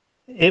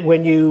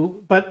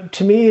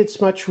to me, it's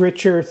much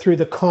richer through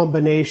the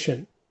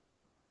combination.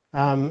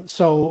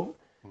 So,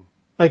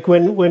 like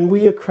when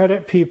we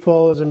accredit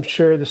people, as I'm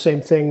sure the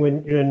same thing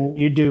when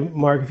you do,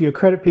 Mark. If you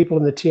accredit people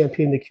in the TMP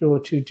and the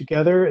QO2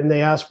 together, and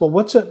they ask, well,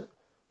 what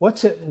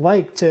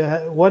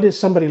is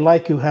somebody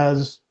like who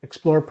has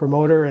Explore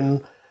Promoter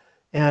and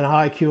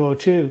high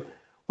QO2?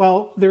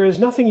 Well, there is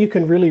nothing you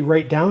can really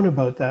write down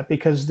about that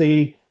because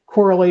the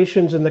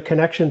correlations and the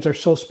connections are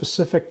so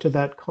specific to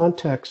that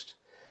context.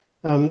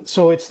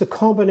 So it's the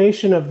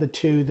combination of the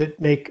two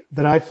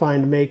that I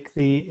find make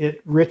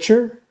it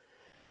richer.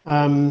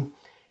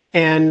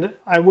 And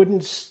I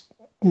wouldn't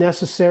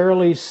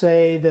necessarily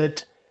say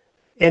that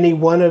any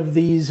one of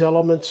these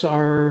elements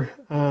are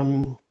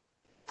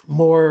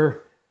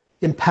more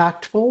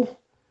impactful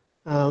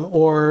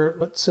or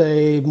let's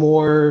say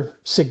more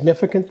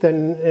significant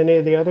than any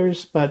of the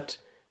others. But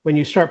when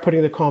you start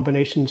putting the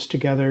combinations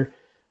together,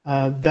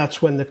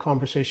 that's when the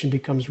conversation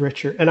becomes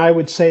richer. And I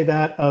would say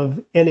that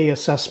of any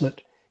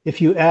assessment.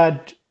 If you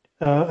add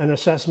an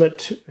assessment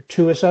to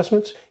two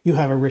assessments, you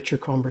have a richer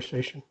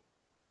conversation.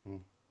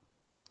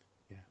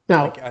 Yeah.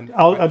 Now,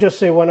 I'll just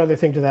say one other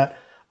thing to that.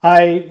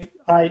 I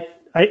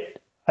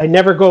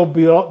never go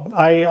beyond.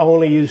 I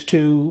only use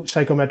 2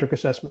 psychometric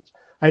assessments.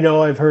 I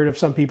know I've heard of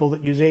some people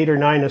that use 8 or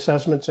 9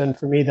 assessments, and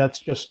for me, that's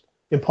just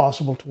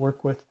impossible to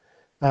work with.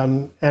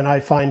 And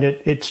I find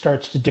it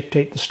starts to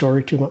dictate the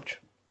story too much.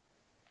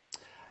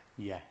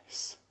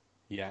 Yes.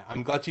 Yeah,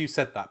 I'm glad you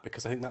said that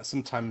because I think that's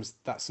sometimes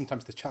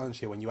the challenge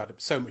here when you add up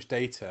so much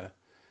data,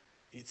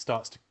 it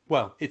starts to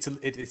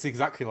it's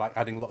exactly like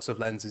adding lots of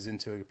lenses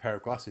into a pair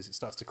of glasses. It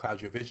starts to cloud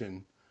your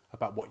vision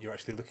about what you're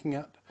actually looking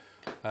at.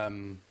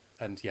 And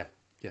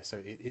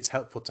so it's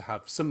helpful to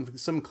have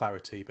some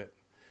clarity, but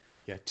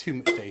yeah, too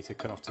much data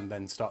can often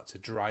then start to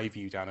drive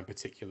you down a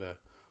particular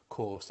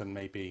course, and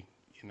maybe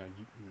you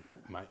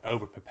might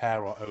over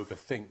prepare or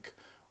overthink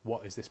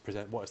what is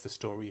the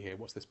story here,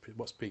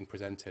 what's being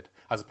presented,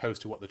 as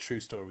opposed to what the true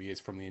story is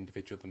from the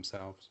individual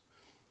themselves.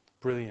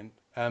 Brilliant.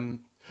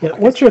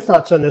 What's your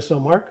thoughts on this,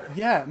 though, Mark?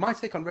 Yeah, my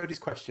take on Rhodey's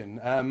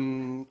question.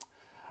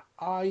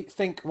 I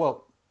think,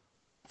 well,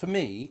 for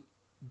me,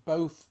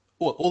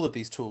 all of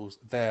these tools,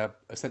 they're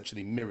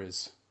essentially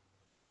mirrors.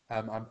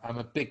 I'm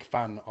a big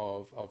fan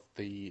of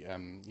the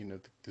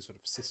the sort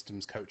of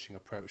systems coaching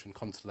approach and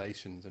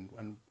constellations,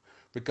 and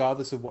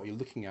regardless of what you're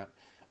looking at,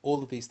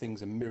 all of these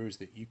things are mirrors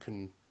that you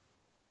can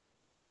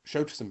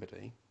show to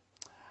somebody,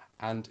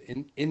 and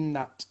in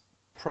that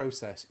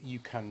process you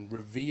can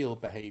reveal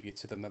behavior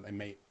to them that they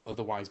may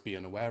otherwise be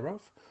unaware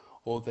of,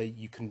 or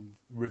you can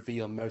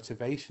reveal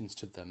motivations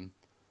to them.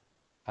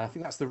 And I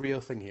think that's the real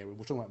thing here.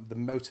 We're talking about the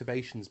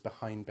motivations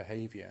behind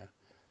behavior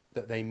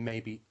that they may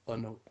be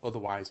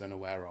otherwise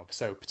unaware of.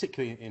 So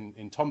particularly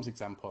in Tom's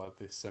example of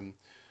this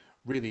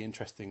really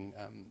interesting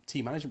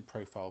team management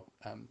profile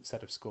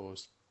set of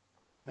scores,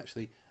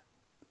 actually,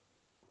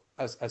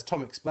 as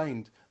Tom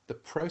explained, the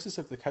process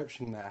of the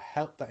coaching there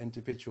helped that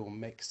individual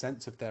make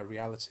sense of their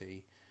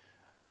reality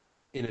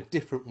in a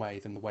different way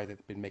than the way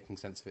they've been making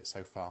sense of it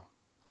so far,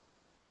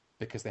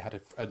 because they had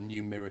a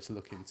new mirror to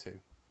look into.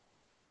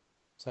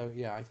 So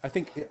yeah, I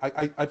think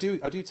I do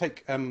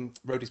take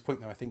Rhodey's point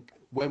though. I think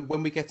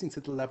when we get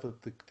into the level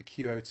of the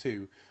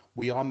QO2,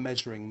 we are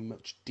measuring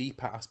much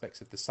deeper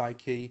aspects of the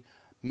psyche,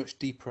 much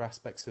deeper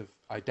aspects of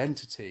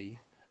identity,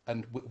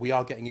 and we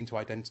are getting into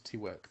identity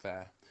work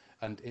there.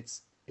 And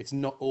it's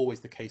not always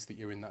the case that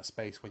you're in that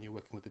space when you're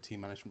working with the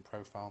team management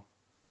profile.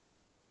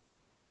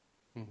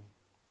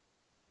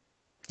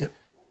 Yep.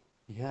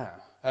 Yeah.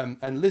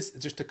 And Liz,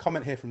 just a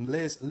comment here from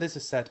Liz. Liz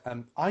has said,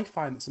 I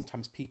find that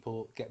sometimes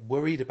people get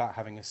worried about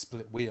having a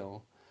split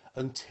wheel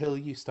until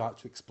you start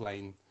to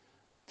explain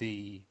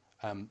the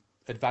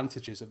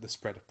advantages of the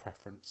spread of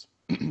preference,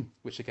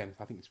 which again,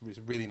 I think is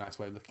a really nice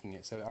way of looking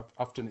at it. So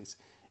often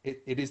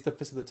it is the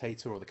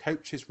facilitator or the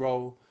coach's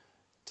role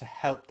to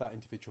help that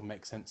individual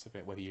make sense of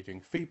it, whether you're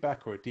doing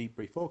feedback or a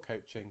debrief or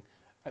coaching.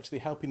 Actually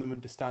helping them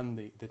understand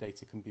the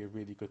data can be a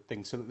really good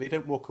thing, so that they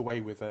don't walk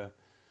away with a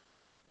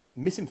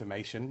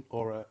misinformation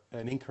or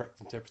an incorrect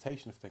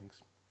interpretation of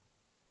things.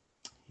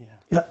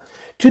 Yeah.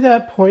 To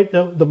that point,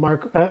 the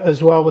Mark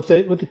as well with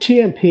the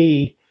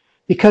TMP,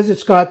 because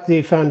it's got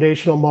the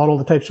foundational model,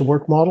 the types of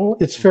work model,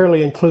 it's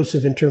fairly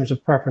inclusive in terms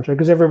of preference, right?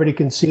 Because everybody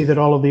can see that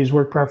all of these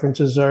work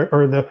preferences or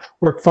the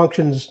work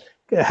functions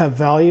have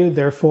value.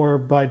 Therefore,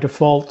 by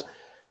default,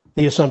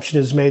 the assumption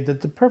is made that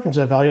the preferences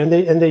have value,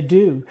 and they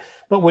do.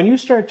 But when you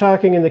start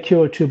talking in the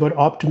QO2 about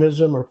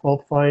optimism or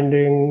fault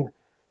finding,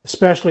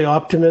 especially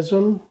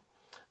optimism,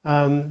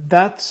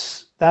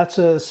 that's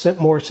a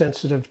more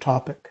sensitive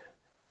topic.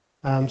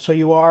 So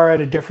you are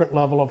at a different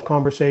level of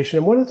conversation.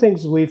 And one of the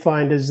things we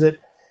find is that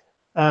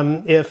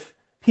if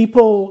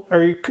people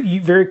are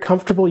very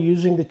comfortable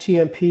using the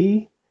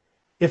TMP,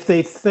 if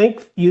they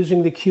think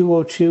using the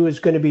QO2 is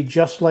going to be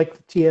just like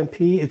the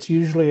TMP, it's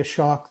usually a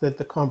shock that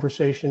the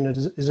conversation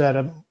is at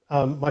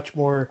much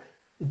more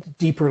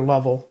deeper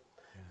level.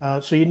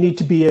 So you need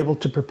to be able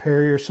to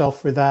prepare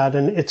yourself for that,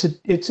 and it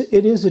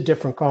is a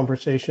different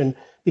conversation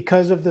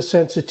because of the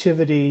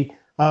sensitivity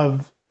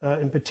of,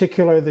 in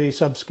particular, the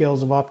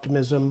subscales of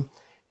optimism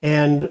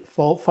and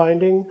fault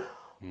finding,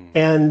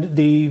 and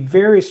the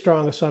very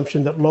strong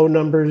assumption that low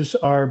numbers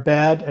are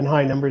bad and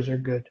high numbers are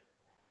good.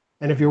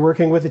 And if you're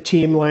working with a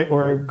team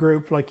or a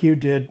group like you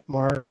did,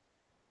 Mark,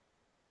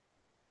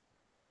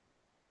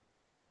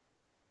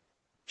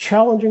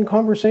 challenging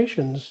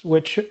conversations,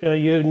 which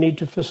you need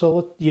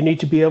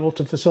to be able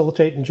to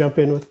facilitate and jump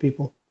in with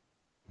people.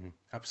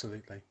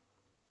 Absolutely.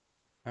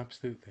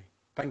 Absolutely.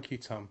 Thank you,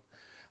 Tom.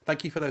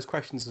 Thank you for those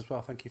questions as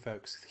well. Thank you,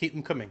 folks. Keep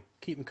them coming.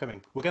 Keep them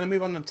coming. We're going to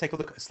move on and take a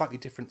look at a slightly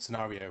different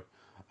scenario,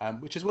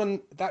 which is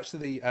one that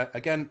actually,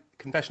 again,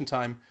 confession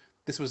time.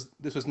 This was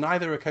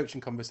neither a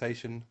coaching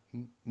conversation,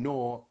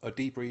 nor a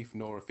debrief,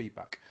 nor a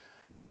feedback,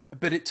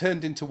 but it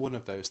turned into one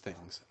of those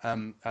things.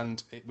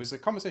 And it was a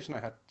conversation I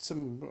had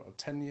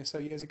 10 or so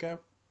years ago.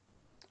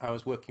 I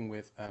was working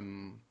with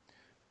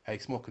a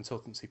small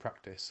consultancy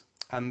practice,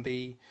 and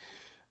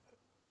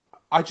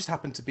I just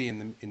happened to be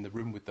in the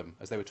room with them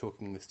as they were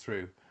talking this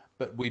through.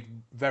 But we'd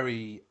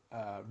very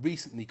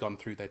recently gone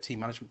through their team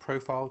management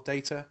profile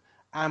data,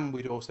 and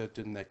we'd also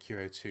done their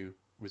QO2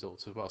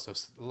 results as well. So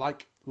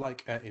like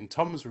in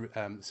Tom's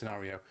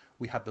scenario,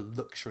 we had the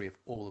luxury of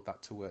all of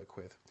that to work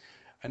with.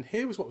 And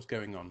here was what was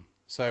going on.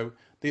 So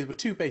these were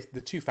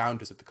the two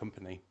founders of the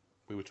company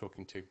we were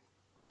talking to,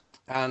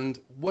 and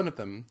one of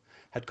them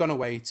had gone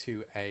away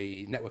to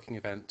a networking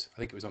event. I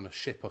think it was on a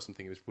ship or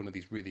something. It was one of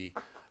these really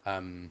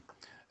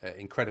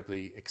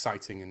incredibly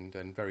exciting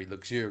and very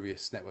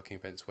luxurious networking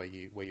events where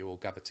you all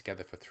gather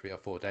together for 3 or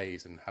 4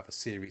 days and have a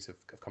series of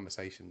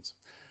conversations.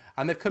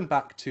 And they've come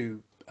back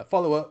to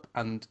follow up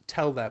and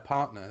tell their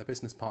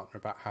business partner,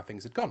 about how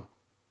things had gone.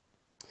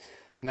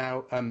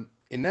 Now,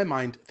 in their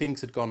mind, things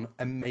had gone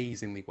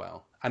amazingly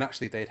well. And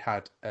actually, they'd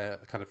had a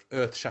kind of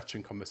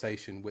earth-shattering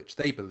conversation, which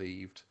they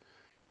believed,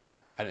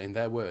 and in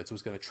their words,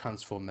 was going to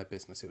transform their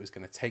business. It was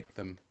going to take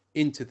them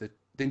into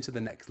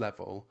the next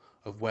level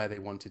of where they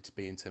wanted to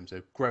be in terms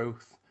of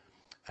growth,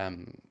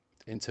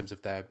 in terms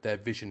of their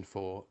vision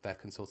for their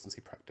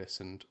consultancy practice.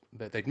 And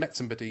they'd met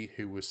somebody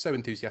who was so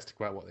enthusiastic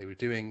about what they were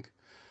doing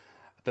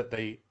that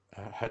they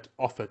had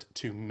offered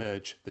to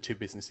merge the two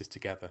businesses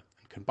together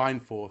and combine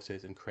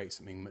forces and create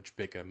something much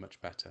bigger, much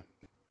better.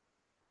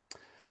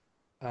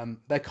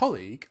 Their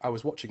colleague, I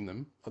was watching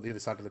them on the other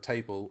side of the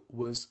table,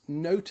 was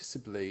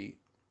noticeably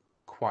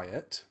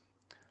quiet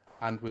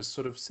and was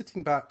sort of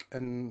sitting back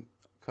and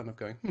kind of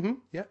going,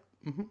 yeah,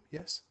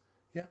 yes,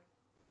 yeah.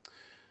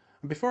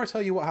 And before I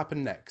tell you what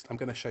happened next, I'm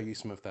going to show you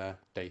some of their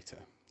data.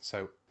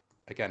 So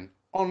again,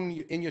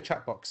 in your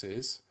chat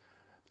boxes,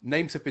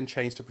 names have been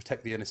changed to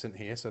protect the innocent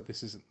here, so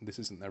this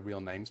isn't their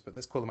real names, but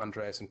let's call them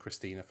Andreas and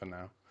Christina for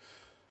now.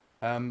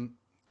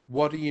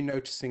 What are you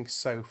noticing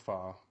so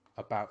far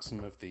about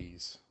some of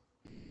these?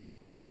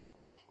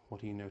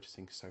 What are you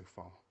noticing so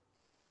far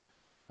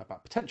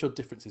about potential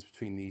differences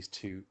between these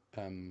two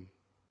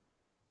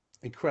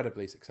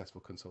incredibly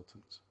successful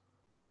consultants?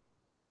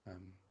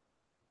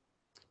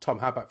 Tom,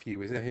 how about for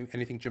you? Is there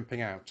anything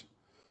jumping out?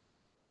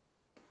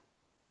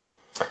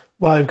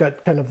 Well, I've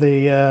got kind of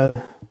the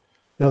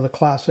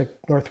classic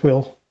north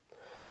wheel,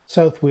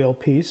 south wheel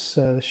piece,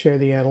 share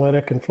the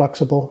analytic and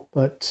flexible,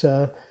 but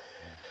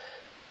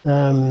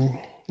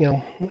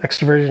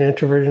extroversion,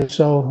 introversion.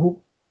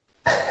 So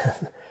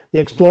the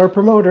explorer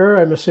promoter,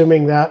 I'm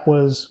assuming that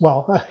was,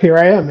 well, here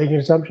I am making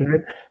an assumption,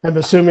 right? I'm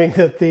assuming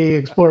that the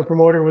explorer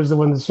promoter was the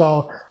one that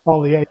saw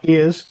all the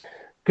ideas.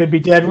 Could be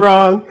dead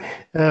wrong.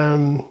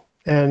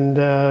 And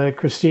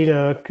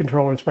Christina,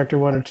 controller inspector,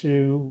 wanted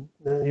to,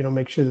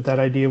 make sure that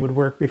idea would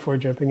work before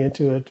jumping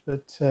into it.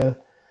 But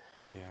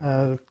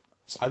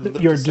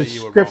your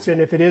description,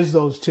 if it is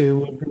those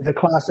two, the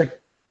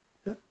classic.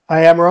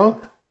 I am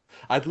wrong?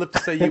 I'd love to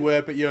say you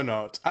were, but you're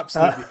not.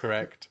 Absolutely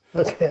correct.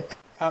 Okay.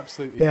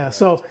 Absolutely. Yeah. Correct.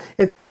 So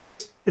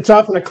it's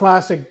often a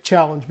classic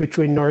challenge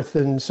between north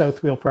and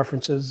south wheel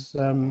preferences.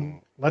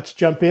 Let's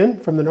jump in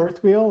from the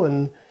north wheel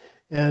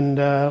and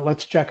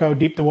let's check how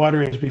deep the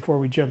water is before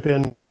we jump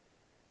in.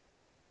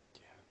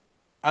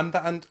 And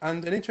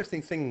an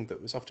interesting thing that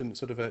was often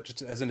sort of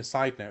just as an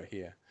aside note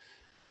here,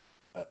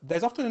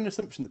 there's often an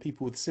assumption that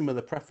people with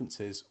similar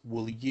preferences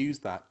will use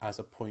that as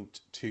a point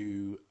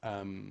to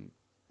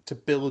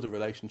build a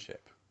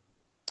relationship,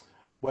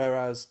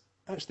 whereas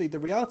actually the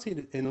reality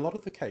in a lot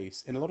of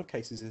cases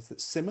is that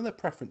similar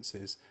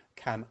preferences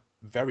can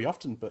very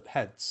often butt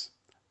heads.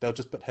 They'll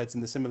just butt heads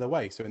in a similar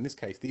way. So in this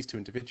case, these two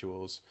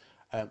individuals,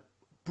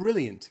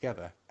 brilliant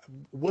together.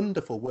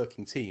 Wonderful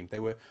working team. They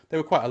were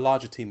quite a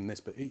larger team than this,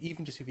 but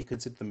even just if you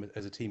consider them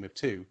as a team of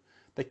two,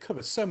 they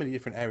cover so many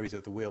different areas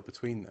of the wheel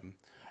between them,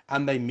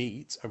 and they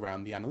meet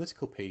around the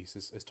analytical piece,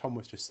 as Tom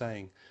was just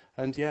saying.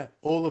 And yeah,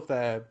 all of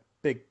their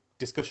big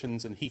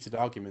discussions and heated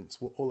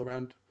arguments were all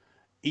around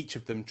each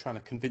of them trying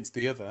to convince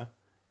the other,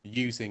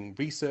 using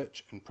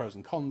research and pros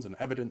and cons and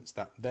evidence,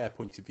 that their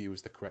point of view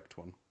was the correct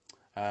one.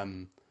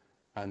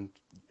 and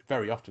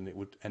very often it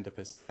would end up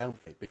as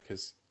stalemate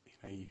because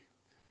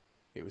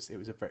it was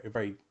a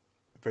very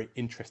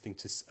interesting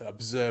to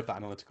observe that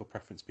analytical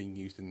preference being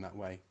used in that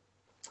way.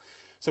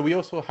 So we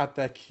also had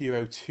their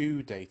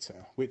QO2 data,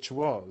 which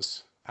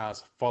was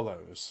as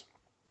follows.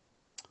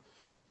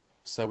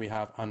 So we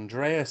have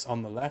Andreas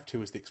on the left, who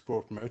was the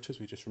Explorer promoters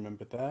we just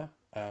remembered there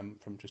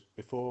from just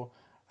before,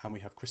 and we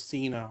have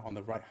Christina on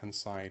the right-hand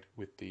side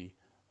with the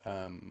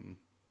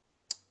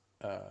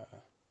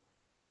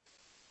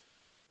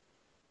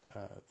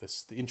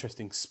the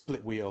interesting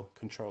split wheel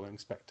controller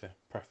inspector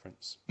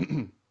preference.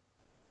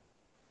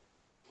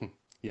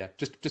 Yeah,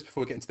 just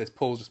before we get into this,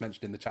 Paul's just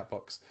mentioned in the chat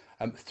box,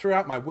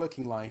 throughout my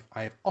working life,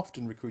 I have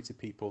often recruited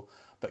people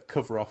that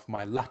cover off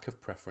my lack of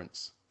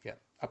preference. Yeah,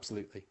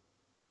 absolutely.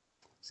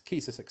 It's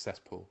key to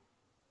success, Paul.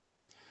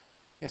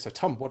 Yeah, so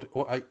Tom, what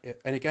are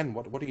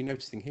you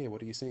noticing here?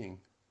 What are you seeing?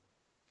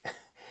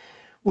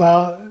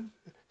 Well,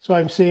 so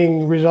I'm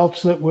seeing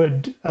results that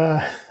would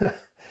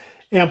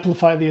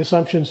amplify the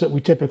assumptions that we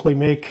typically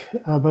make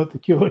about the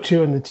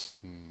QO2 and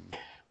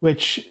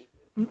which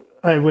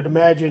I would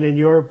imagine in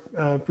your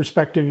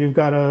perspective, you've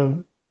got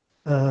to,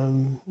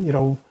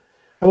 I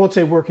won't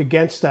say work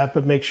against that,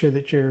 but make sure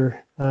that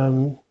you're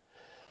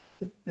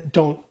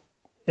don't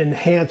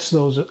enhance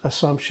those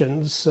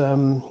assumptions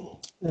and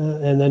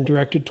then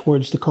direct it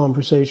towards the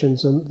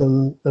conversations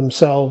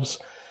themselves.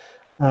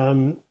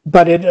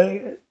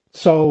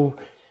 So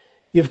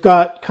you've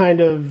got kind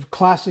of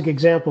classic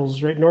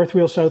examples, right? North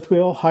wheel, south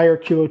wheel, higher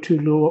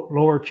QO2,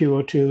 lower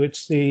QO2.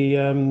 It's the,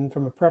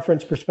 from a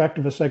preference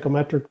perspective, a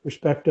psychometric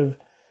perspective,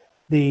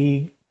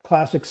 the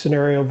classic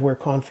scenario of where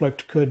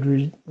conflict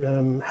could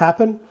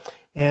happen.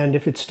 And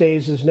if it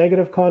stays as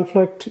negative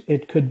conflict,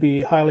 it could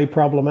be highly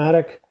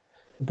problematic.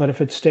 But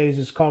if it stays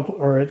as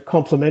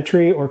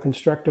complementary or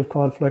constructive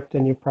conflict,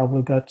 then you've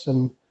probably got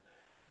some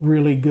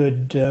really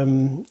good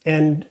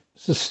and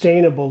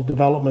sustainable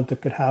development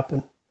that could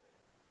happen.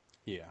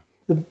 Yeah.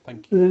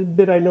 Thank you. The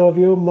bit I know of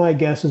you, my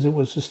guess is it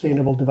was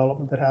sustainable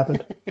development that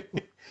happened.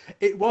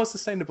 It was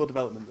sustainable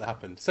development that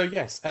happened. So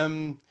yes,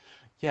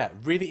 yeah,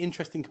 really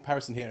interesting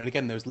comparison here. And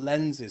again, those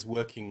lenses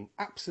working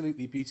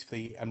absolutely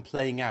beautifully and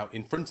playing out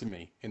in front of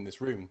me in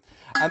this room.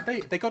 And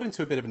they got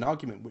into a bit of an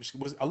argument, which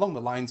was along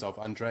the lines of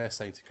Andrea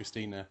saying to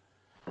Christina,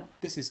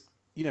 "This is,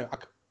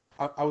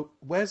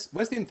 where's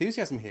the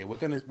enthusiasm here?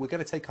 We're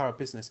gonna take our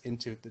business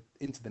into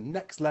the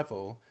next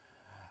level."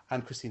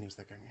 And Christina was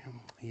there going,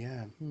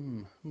 "Yeah,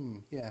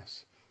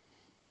 yes,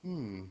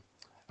 And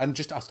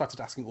I started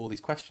asking all these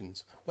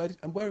questions. Where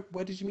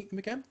did you meet them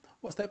again?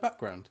 What's their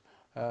background?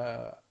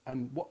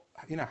 And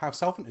how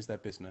solvent is their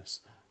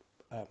business?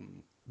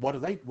 What are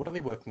they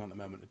working on at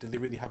the moment? Do they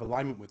really have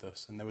alignment with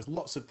us?" And there was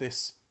lots of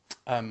this,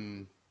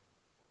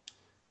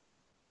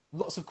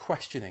 lots of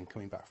questioning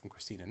coming back from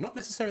Christina. Not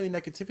necessarily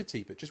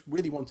negativity, but just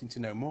really wanting to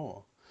know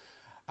more.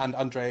 And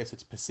Andreas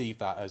had perceived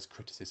that as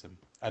criticism,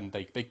 and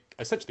they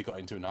essentially got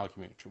into an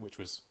argument, which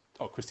was,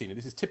 "Oh, Christina,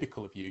 this is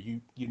typical of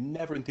you. You're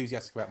never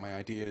enthusiastic about my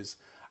ideas,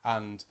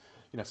 and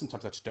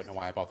sometimes I just don't know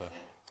why I bother."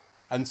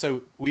 And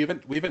so we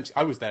eventually,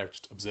 I was there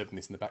just observing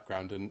this in the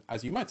background, and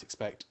as you might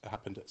expect, it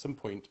happened at some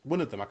point. One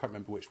of them, I can't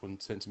remember which one,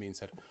 turned to me and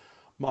said,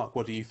 "Mark,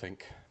 what do you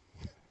think?"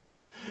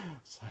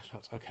 So I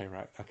thought, okay,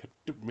 right,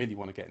 didn't really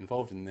want to get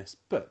involved in this,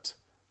 but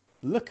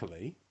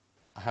luckily,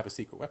 I have a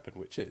secret weapon,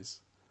 which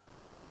is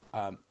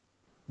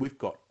we've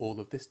got all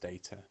of this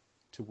data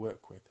to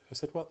work with. I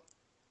said, well,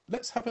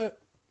 let's have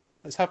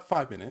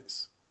 5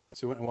 minutes.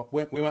 So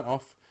we went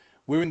off.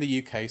 We're in the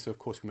UK, so of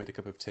course we made a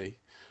cup of tea,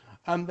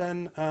 and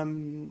then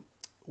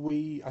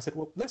I said,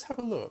 well, let's have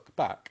a look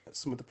back at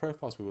some of the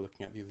profiles we were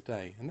looking at the other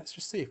day, and let's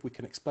just see if we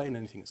can explain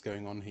anything that's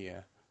going on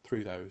here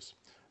through those.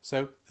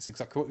 So that's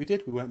exactly what we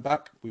did. We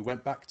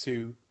went back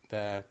to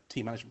their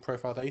team management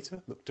profile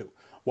data, looked at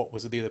what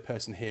was the other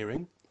person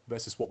hearing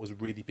versus what was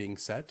really being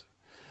said.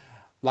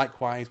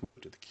 Likewise, we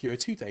looked at the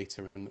QO2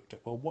 data and looked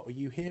at, well, what were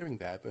you hearing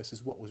there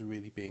versus what was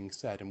really being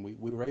said? And we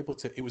were able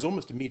to, it was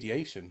almost a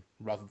mediation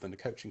rather than a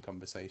coaching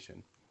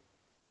conversation.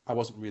 I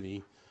wasn't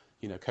really,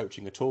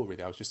 coaching at all,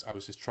 really. I was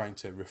just trying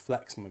to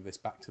reflect some of this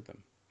back to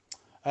them.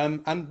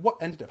 And what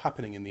ended up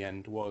happening in the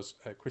end was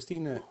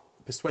Christina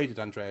persuaded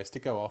Andreas to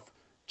go off,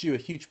 do a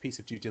huge piece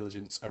of due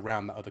diligence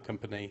around that other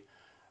company,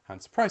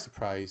 and surprise,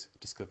 surprise,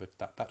 discovered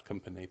that that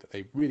company that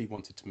they really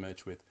wanted to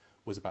merge with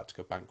was about to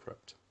go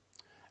bankrupt.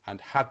 And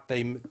had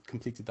they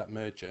completed that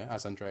merger,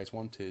 as Andreas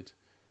wanted,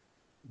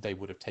 they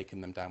would have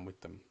taken them down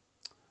with them.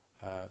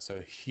 So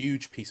a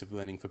huge piece of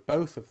learning for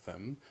both of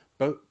them,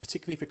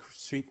 particularly for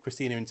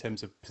Christina in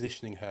terms of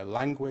positioning her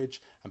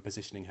language and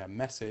positioning her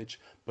message,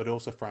 but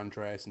also for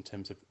Andreas in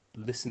terms of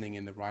listening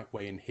in the right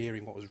way and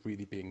hearing what was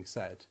really being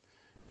said.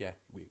 Yeah,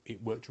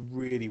 it worked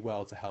really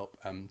well to help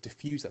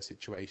diffuse that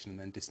situation and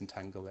then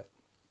disentangle it.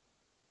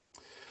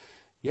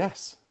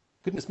 Yes,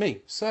 goodness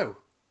me. So,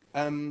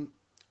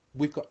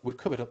 we've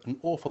covered up an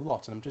awful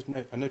lot, and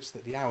I noticed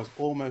that the hour's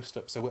almost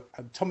up. So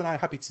Tom and I are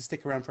happy to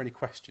stick around for any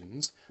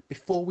questions.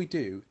 Before we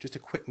do, just a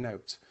quick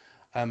note.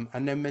 I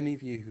know many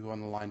of you who are on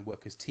the line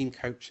work as team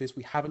coaches.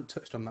 We haven't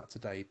touched on that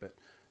today, but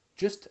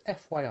just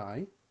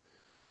FYI,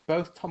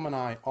 both Tom and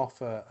I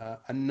offer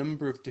a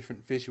number of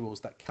different visuals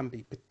that can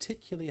be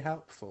particularly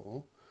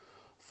helpful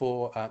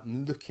for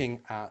looking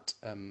at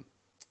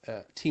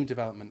team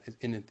development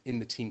in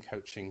the team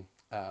coaching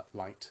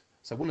light.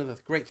 So one of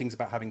the great things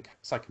about having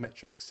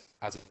psychometrics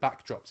as a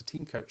backdrop to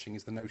team coaching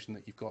is the notion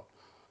that you've got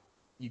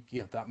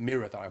that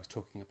mirror that I was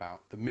talking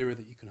about, the mirror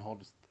that you can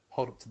hold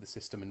up to the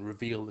system and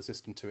reveal the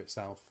system to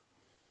itself.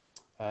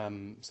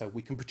 So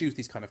we can produce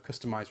these kind of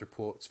customized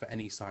reports for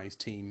any size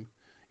team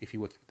if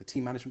you're working with the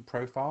team management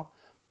profile.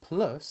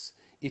 Plus,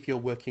 if you're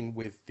working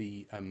with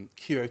the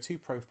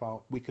QO2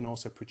 profile, we can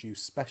also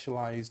produce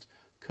specialized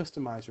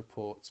customized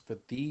reports for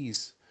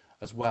these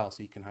as well.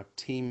 So you can have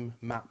team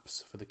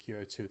maps for the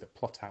QO2 that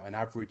plot out an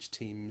average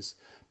team's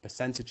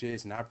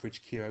percentages and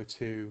average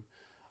QO2,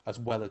 as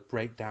well as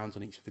breakdowns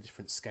on each of the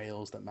different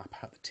scales that map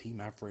out the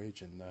team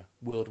average and the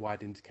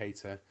worldwide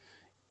indicator.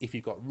 If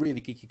you've got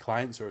really geeky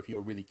clients, or if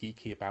you're really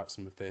geeky about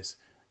some of this,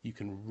 you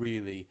can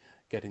really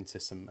get into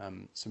some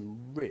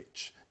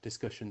rich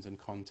discussions and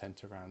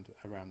content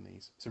around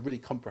these. It's a really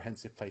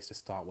comprehensive place to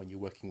start when you're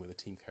working with a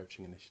team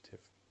coaching initiative.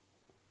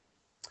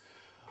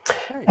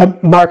 Okay.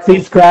 Mark,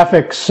 these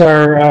graphics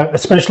are,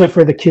 especially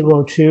for the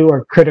QO2,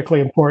 are critically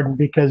important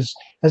because,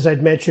 as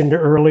I'd mentioned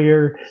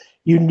earlier,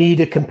 you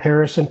need a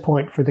comparison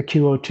point for the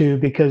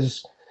QO2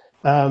 because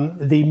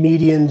the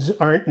medians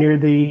aren't near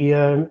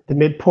the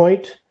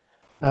midpoint.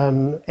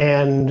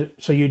 And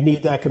so you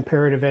need that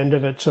comparative end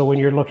of it. So when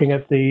you're looking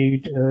at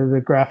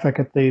the graphic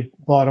at the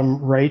bottom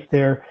right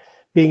there,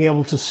 being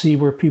able to see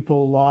where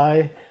people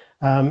lie,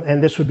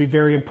 and this would be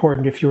very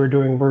important if you were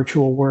doing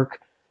virtual work.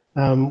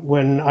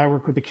 When I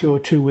work with the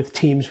QO2 with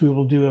teams, we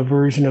will do a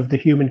version of the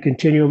human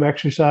continuum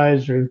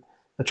exercise, or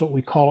that's what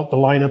we call it, the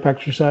lineup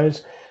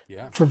exercise.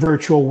 Yeah. For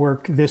virtual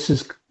work,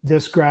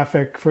 this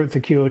graphic for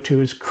the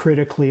QO2 is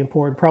critically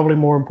important, probably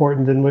more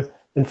important than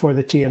for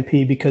the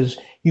TMP, because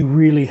you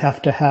really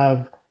have to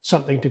have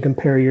something to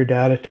compare your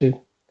data to.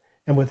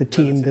 And with a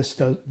team, this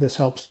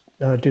helps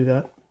do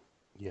that.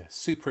 Yeah,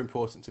 super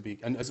important to be,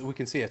 and as we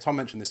can see, Tom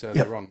mentioned this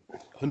earlier on,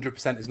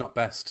 100% is not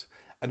best,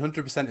 and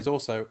 100% is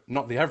also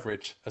not the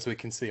average, as we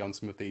can see on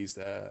some of these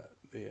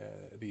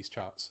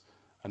charts,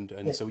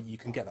 and so you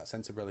can get that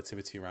sense of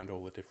relativity around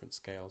all the different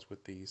scales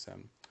with these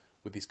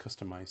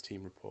customized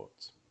team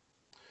reports.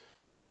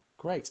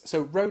 Great.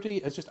 So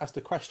Rhodey has just asked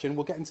a question.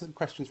 We'll get into some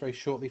questions very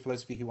shortly for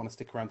those of you who want to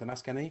stick around and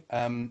ask any.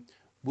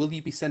 Will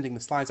you be sending the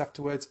slides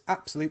afterwards?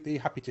 Absolutely.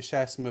 Happy to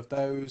share some of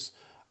those.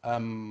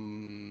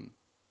 And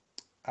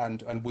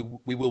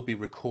we will be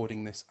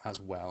recording this as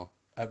well.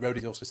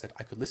 Rhodey also said,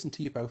 I could listen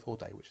to you both all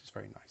day, which is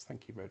very nice.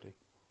 Thank you, Rhodey.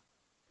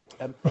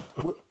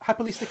 We'll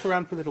happily stick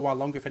around for a little while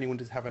longer if anyone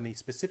does have any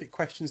specific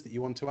questions that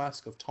you want to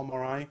ask of Tom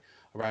or I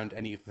around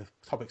any of the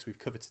topics we've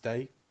covered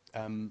today.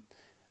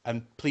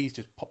 And please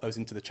just pop those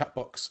into the chat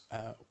box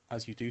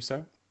as you do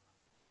so.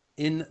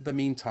 In the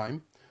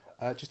meantime,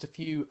 just a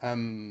few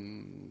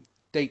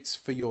dates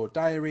for your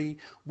diary.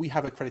 We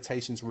have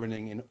accreditations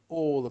running in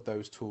all of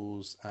those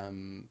tools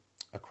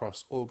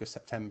across August,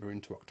 September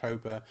into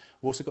October.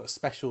 We've also got a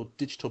special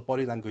digital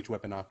body language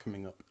webinar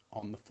coming up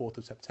on the 4th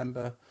of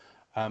September.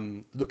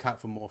 Look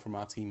out for more from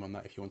our team on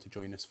that if you want to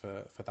join us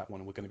for that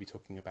one. We're going to be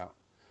talking about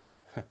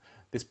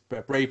this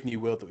brave new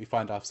world that we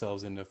find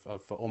ourselves in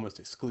of almost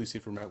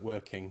exclusive remote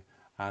working,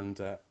 and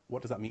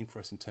what does that mean for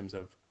us in terms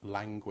of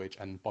language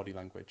and body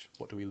language?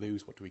 What do we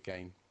lose? What do we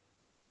gain?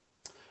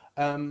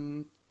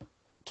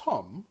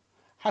 Tom,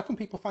 how can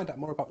people find out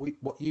more about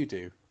what you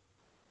do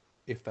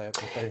if they're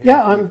hearing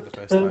you for the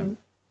first time?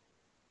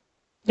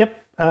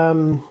 Yep.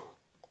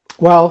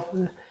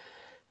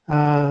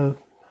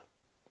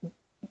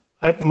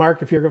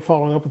 Mark, if you're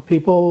following up with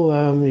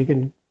people, you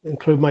can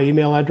include my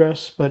email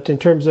address. But in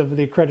terms of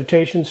the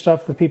accreditation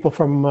stuff, the people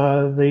from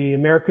the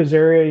Americas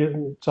area,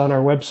 it's on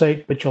our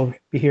website, but you'll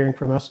be hearing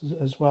from us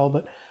as well.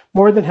 But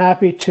more than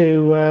happy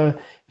to,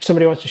 if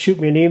somebody wants to shoot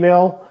me an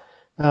email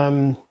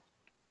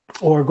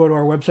or go to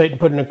our website and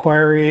put an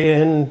inquiry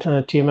in,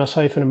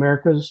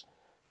 TMS-Americas,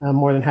 I'm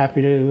more than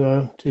happy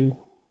to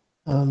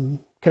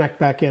connect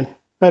back in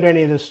about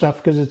any of this stuff,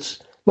 because it's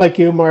like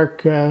you,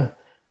 Mark,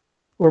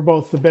 we're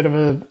both a bit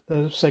of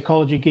a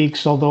psychology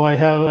geeks, although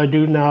I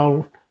do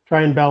now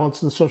try and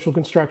balance the social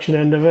construction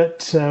end of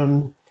it,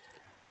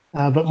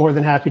 but more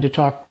than happy to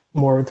talk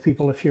more with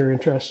people if you're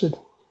interested.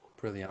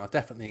 Brilliant. I'll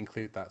definitely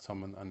include that,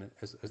 Tom, and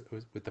as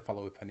with the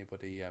follow-up if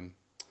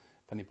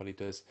anybody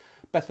does.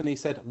 Bethany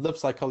said, love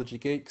psychology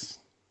geeks.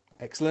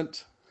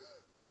 Excellent.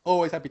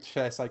 Always happy to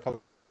share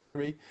psychology.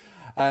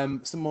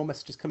 Some more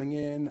messages coming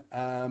in.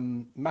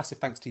 Massive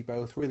thanks to you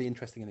both. Really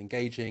interesting and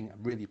engaging. I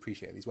really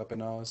appreciate these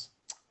webinars.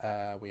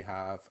 We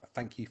have a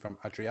thank you from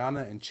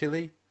Adriana in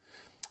Chile.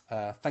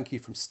 Thank you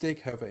from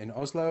Stig over in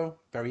Oslo.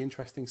 Very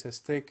interesting, says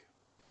Stig.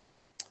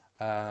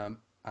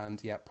 And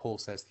yeah, Paul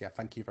says, yeah,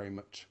 thank you very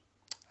much.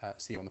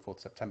 See you on the 4th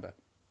of September.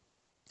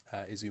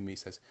 Izumi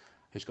says,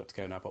 he's got to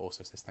go now, but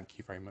also says thank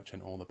you very much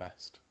and all the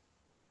best.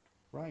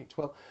 Right,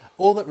 well,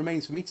 all that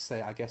remains for me to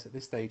say, I guess, at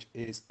this stage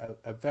is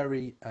a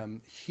very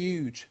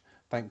huge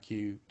thank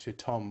you to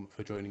Tom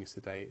for joining us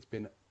today. It's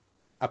been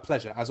a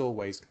pleasure, as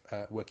always,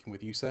 working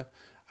with you, sir.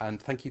 And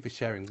thank you for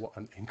sharing what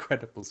an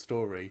incredible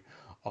story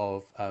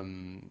of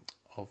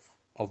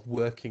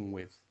working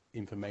with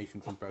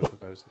information from both of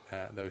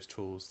those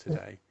tools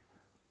today.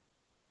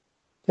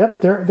 Yep,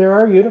 there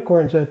are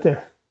unicorns out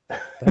there.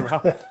 There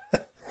are.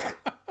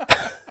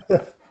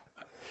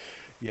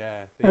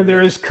 Yeah. And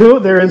they're as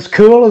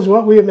cool as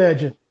what we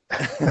imagine.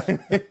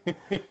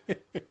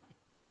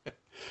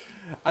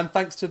 And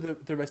thanks to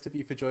the rest of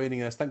you for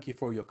joining us. Thank you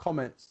for all your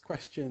comments,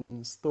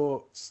 questions,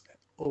 thoughts.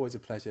 Always a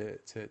pleasure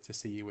to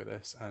see you with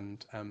us.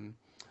 And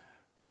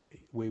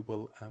we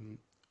will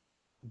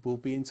we'll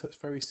be in touch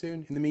very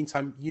soon. In the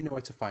meantime, you know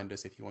where to find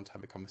us if you want to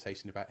have a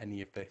conversation about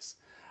any of this.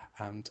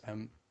 And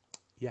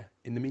yeah,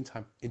 in the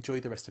meantime, enjoy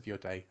the rest of your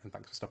day, and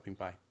thanks for stopping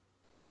by.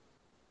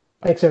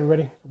 Thanks,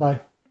 everybody.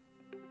 Bye.